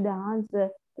have the answer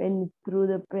when it's through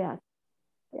the prayer.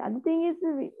 The other thing is,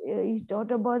 he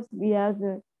taught about we have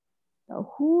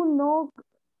who know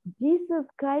Jesus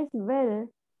Christ well,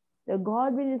 the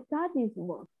God will start his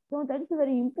work. So that's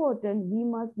very important. We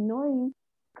must know him,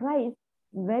 Christ,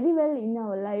 very well in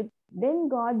our life. Then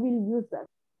God will use us.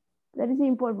 That is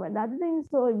important. The other thing,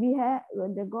 so we have,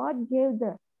 the God gave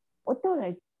the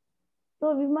authority.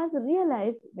 So we must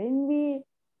realize when we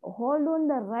hold on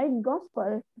the right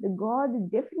gospel, the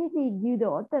God definitely give the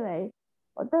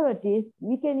authorities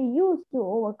we can use to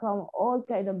overcome all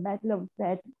kind of battle of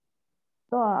Satan.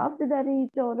 So after that, he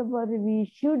taught about we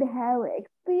should have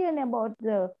experience about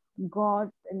the God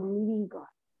and living God.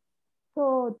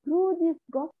 So through this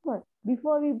gospel,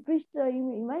 before we preach the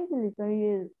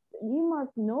evangelism, we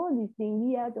must know this thing.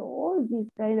 We have to all this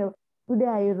kind of, today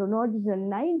I noticed the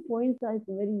 9 points are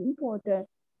very important.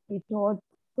 He taught.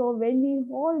 So when we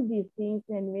hold these things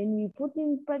and when we put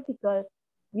in practical,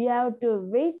 we have to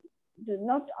wait,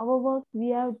 not our work, we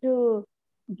have to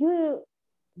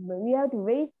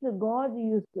wait the God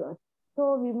use us.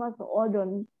 So we must hold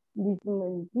on. This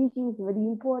teaching is very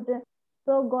important.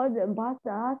 So God asked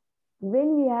us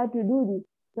when we have to do this.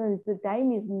 So the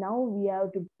time is now we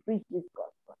have to preach this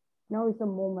gospel. Now is the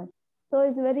moment. So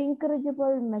it's a very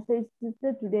encourageable message,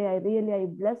 sister. Today I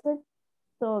bless it.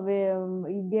 So we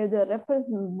gave the reference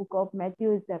book of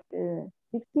Matthew chapter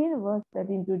 16, verse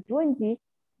 13 to 20. It's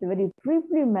a very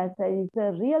briefly message. It's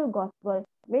a real gospel.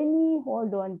 When we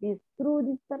hold on this through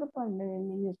this serpent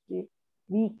ministry,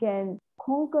 we can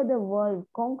conquer the world,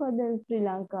 conquer the Sri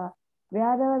Lanka,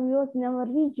 wherever we was in our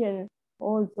region.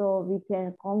 Also, we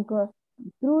can conquer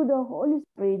through the Holy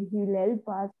Spirit. He will help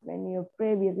us. When you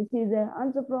pray, we receive the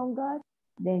answer from God.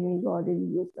 Then we God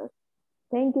will use us.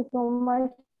 Thank you so much.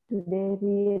 Today,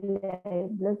 really, I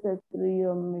bless us through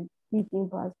your teaching,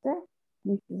 Pastor.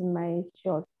 This is my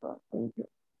short thought. Thank you.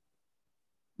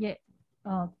 예,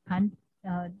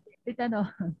 일단은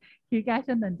길게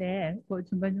하셨는데 그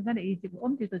중간중간에 이 지금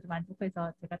엄지도 좀 안 좋고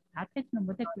해서 제가 다 캐치는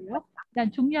못했고요.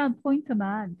 일단 중요한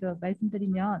포인트만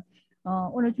말씀드리면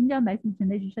오늘 중요한 말씀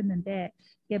전해주셨는데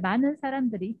많은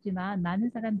사람들이 있지만 많은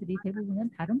사람들이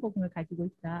대부분은 다른 복음을 가지고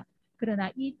있다.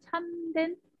 그러나 이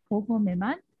참된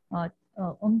복음에만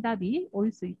응답이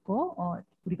올 수 있고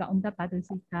우리가 응답 받을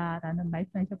수 있다라는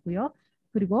말씀하셨고요.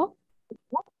 그리고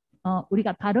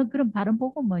우리가 그럼 바른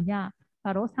복음 뭐냐?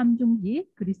 바로 삼중기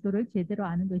그리스도를 제대로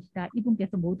아는 것이다.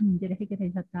 이분께서 모든 문제를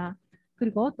해결하셨다.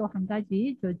 그리고 또 한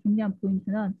가지 중요한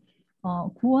포인트는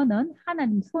구원은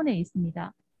하나님 손에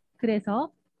있습니다.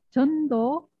 그래서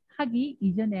전도하기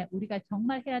이전에 우리가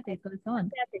정말 해야 될 것은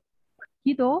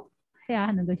기도해야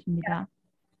하는 것입니다.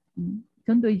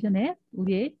 전도 이전에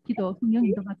우리의 기도, 성령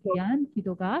인도받기 위한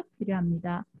기도가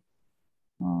필요합니다.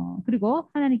 그리고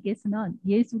하나님께서는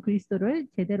예수 그리스도를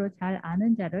제대로 잘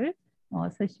아는 자를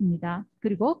쓰십니다.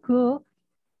 그리고 그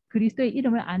그리스도의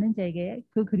이름을 아는 자에게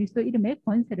그 그리스도 이름의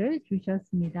권세를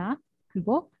주셨습니다.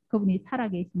 그리고 그분이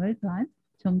살아계심을 또한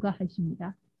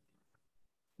증거하십니다.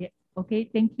 Yeah. Okay,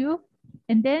 thank you.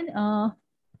 And then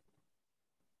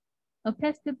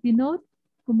Pastor Vinod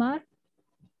Kumar.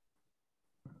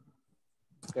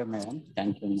 Okay, madam.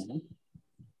 Thank you, madam.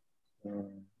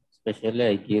 Especially,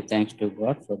 I give thanks to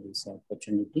God for this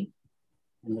opportunity,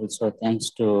 and also thanks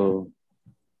to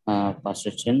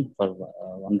Pastor Chen for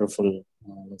a wonderful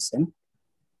lesson.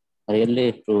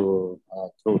 Really, through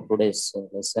today's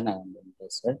lesson, I am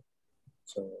impressed.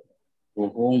 So, to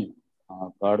whom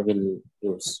God will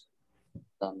use.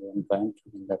 On one point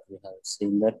in that we have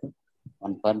seen that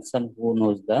one person who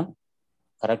knows the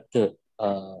correct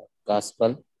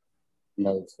gospel, and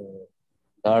also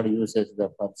God uses the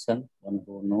person one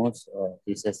who knows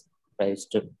Jesus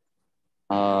Christ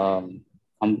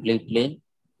completely,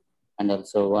 and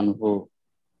also one who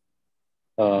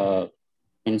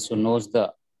means who knows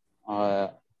the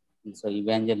so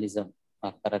evangelism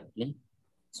correctly.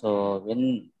 So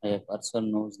when a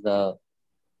person knows the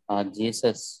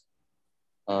Jesus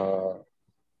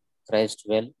Christ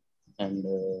well, and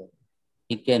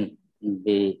he can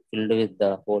be filled with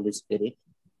the Holy Spirit.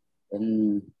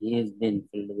 When he has been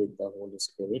filled with the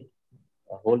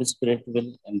Holy Spirit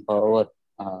will empower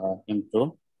him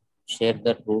to share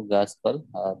the true gospel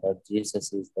that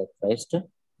Jesus is the Christ.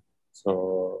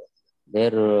 So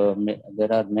there are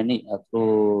many,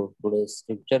 through today's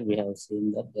scripture, we have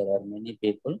seen that there are many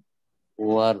people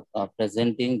who are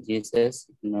presenting Jesus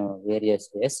in various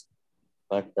ways.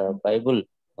 But the Bible,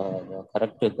 the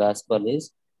correct gospel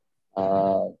is,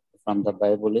 from the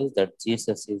Bible is that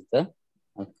Jesus is the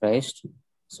Christ.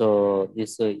 So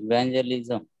this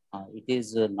evangelism, it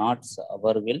is not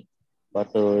our will, but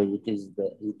it is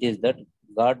that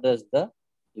God does the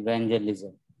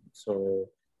evangelism. So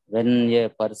when a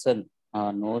person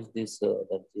knows this,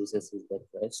 that Jesus is the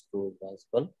Christ true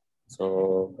gospel,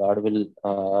 so God will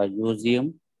use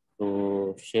him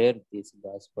to share this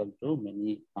gospel to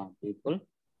many people.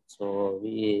 So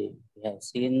we have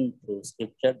seen through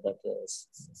scripture that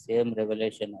same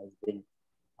revelation has been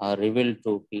revealed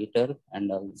to Peter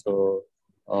and also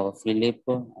Philip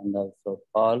and also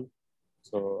Paul.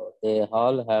 So they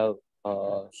all have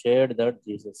shared that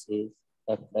Jesus is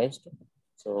the Christ.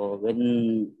 So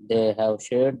when they have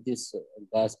shared this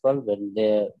gospel, when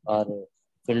they are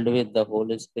filled with the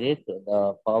Holy Spirit,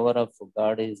 the power of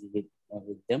God is with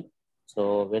them.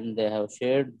 So when they have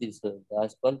shared this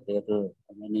gospel, there are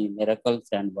many miracles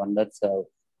and wonders have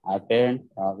happened.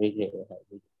 We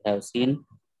have seen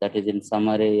that is in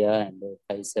Samaria and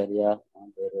Caesarea,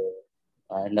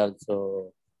 and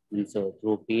also so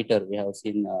through Peter we have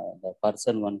seen the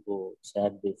person one who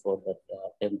sat before that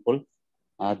temple.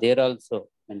 There also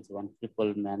means one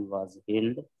crippled man was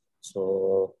healed.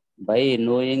 So by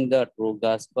knowing the true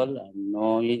gospel and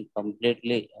knowing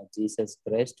completely Jesus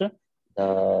Christ,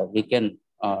 we can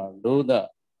do the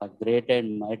great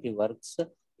and mighty works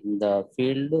in the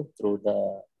field through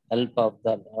the help of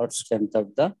the Lord's strength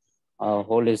of the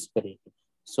Holy Spirit.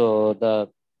 So the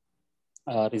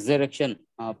resurrection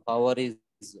power is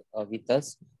with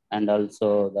us, and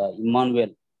also the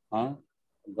Emmanuel,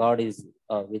 God is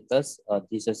with us,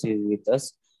 Jesus is with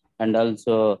us, and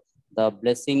also the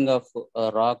blessing of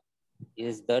a rock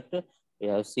is that we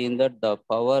have seen that the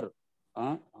power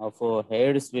of our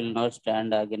heads will not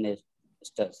stand against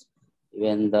us.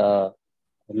 Even the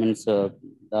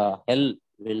hell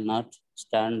will not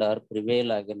stand or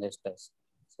prevail against us.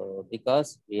 So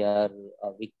because we are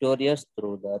victorious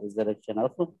through the resurrection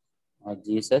of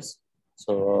Jesus.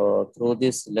 So through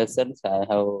this lessons, I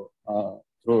have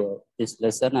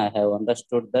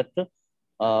understood that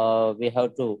we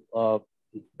have to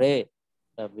pray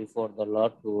before the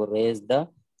Lord to raise the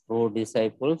true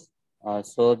disciples,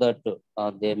 so that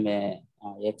they may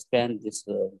expand this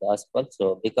gospel.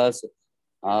 So because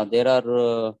there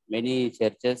are many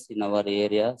churches in our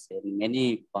areas and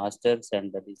many pastors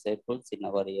and the disciples in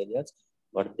our areas,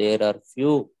 but there are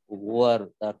few who are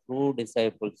the true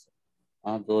disciples,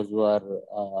 those who are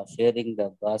sharing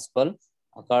the gospel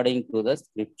according to the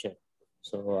scripture.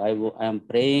 So I am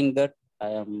praying that I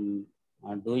am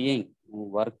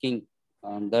working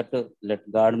that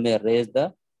let God may raise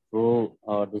the true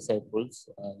disciples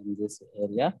in this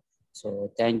area.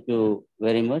 So thank you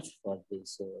very much for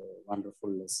this wonderful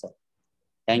lesson.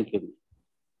 Thank you.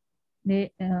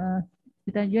 네,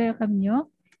 일단 요약하면요.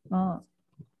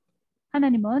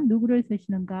 하나님은 누구를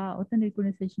쓰시는가, 어떤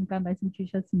일꾼을 쓰시는가 말씀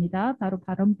주셨습니다. 바로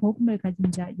바른 복음을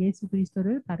가진 자, 예수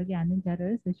그리스도를 바르게 아는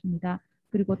자를 쓰십니다.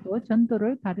 그리고 또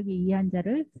전도를 바르게 이해한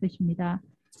자를 쓰십니다.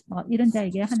 이런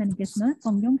자에게 하나님께서는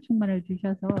성령 충만을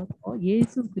주셔서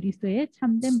예수 그리스도의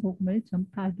참된 복음을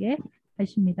전파하게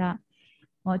하십니다.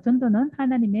 전도는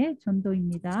하나님의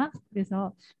전도입니다.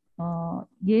 그래서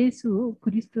예수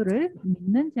그리스도를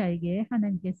믿는 자에게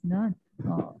하나님께서는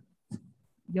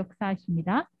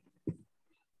역사하십니다.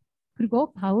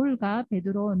 그리고 바울과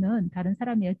베드로는 다른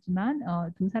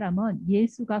사람이었지만 두 사람은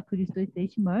예수가 그리스도의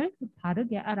되심을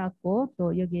바르게 알았고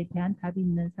또 여기에 대한 답이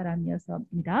있는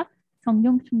사람이었습니다.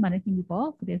 성령 충만을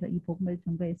힘입어 그래서 이 복음을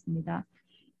전거했습니다.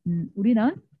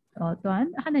 우리는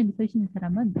또한 하나님이 쓰시는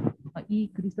사람은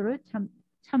이 그리스도를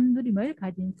참 누림을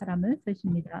가진 사람을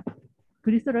쓰십니다.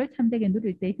 그리스도를 참되게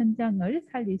누릴 때 현장을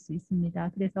살릴 수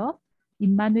있습니다. 그래서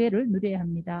임마누엘을 누려야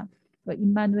합니다.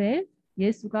 임마누엘,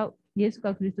 예수가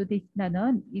그리스도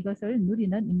되신다는 이것을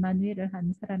누리는 임마누엘을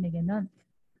한 사람에게는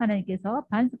하나님께서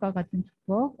반석과 같은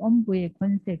축복, 엄부의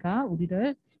권세가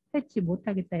우리를 해치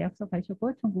못하겠다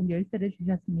약속하셨고 천국 열쇠를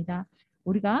주셨습니다.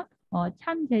 우리가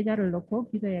참 제자를 놓고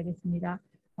기도해야겠습니다.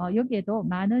 여기에도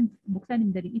많은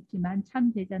목사님들이 있지만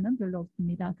참 제자는 별로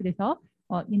없습니다. 그래서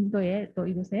인도에 또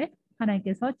이곳에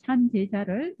하나님께서 참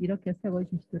제자를 이렇게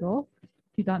세워주시도록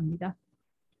기도합니다.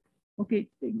 오케이,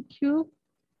 땡큐.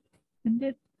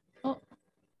 근데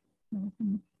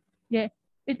예,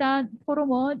 일단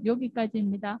포럼은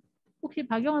여기까지입니다. 혹시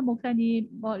박영환 목사님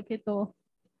뭐 이렇게 또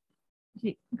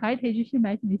혹시 가이드 해주실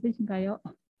말씀 있으신가요?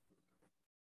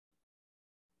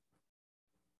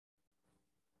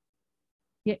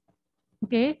 예,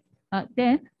 okay.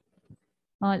 Then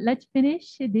let's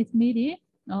finish this meeting.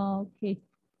 Okay,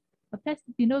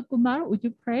 Pastor Vinod Kumar, would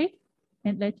you pray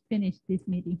and let's finish this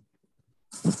meeting?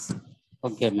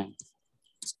 Okay, ma'am.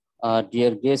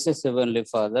 Dear gracious Heavenly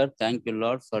Father, thank you,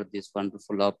 Lord, for this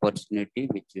wonderful opportunity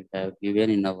which you have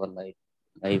given in our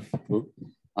life to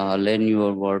learn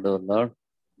your word, O Lord.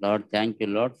 Lord, thank you,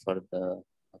 Lord, for the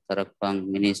Tarakpang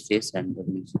ministries and the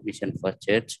mission for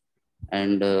church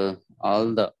and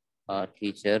all the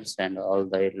teachers and all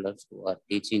the elders who are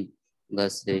teaching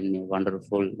us in a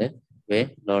wonderful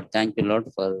way. Lord, thank you,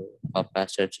 Lord, for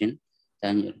Pastor Chin.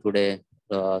 Thank you today.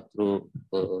 Through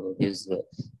his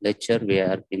lecture, we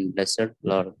have been blessed.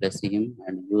 Lord, bless him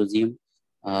and use him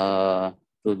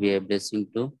to be a blessing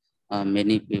to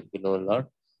many people, oh Lord.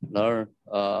 Lord,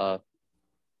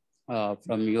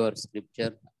 from your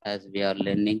scripture, as we are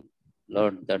learning,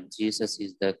 Lord, that Jesus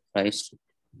is the Christ.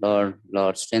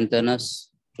 Lord, strengthen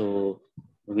us to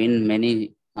win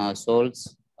many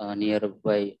souls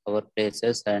nearby our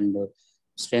places and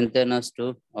strengthen us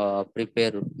to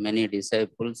prepare many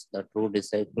disciples, the true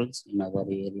disciples in our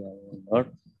area,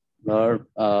 Lord. Lord,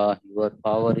 your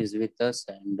power is with us,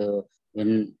 and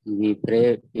when we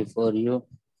pray before you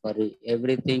for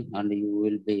everything, and you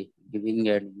will be giving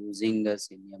and using us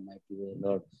in a mighty way,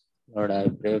 Lord. Lord, I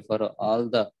pray for all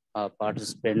the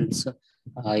participants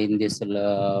in this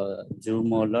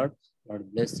Zoom, oh Lord.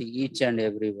 Lord, bless each and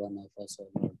every one of us, oh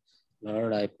Lord.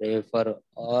 Lord, I pray for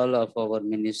all of our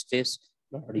ministries.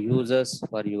 Lord, use us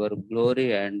for your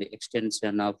glory and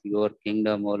extension of your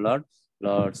kingdom, O Lord.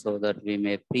 Lord, so that we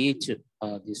may preach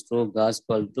this true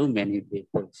gospel to many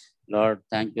people. Lord,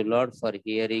 thank you, Lord, for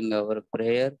hearing our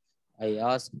prayer. I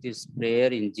ask this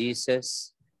prayer in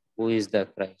Jesus, who is the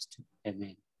Christ.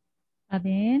 Amen.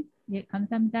 아멘. 예,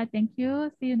 감사합니다. Thank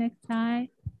you. See you next time.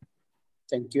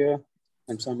 Thank you.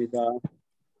 감사합니다.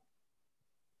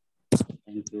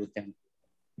 Thank you.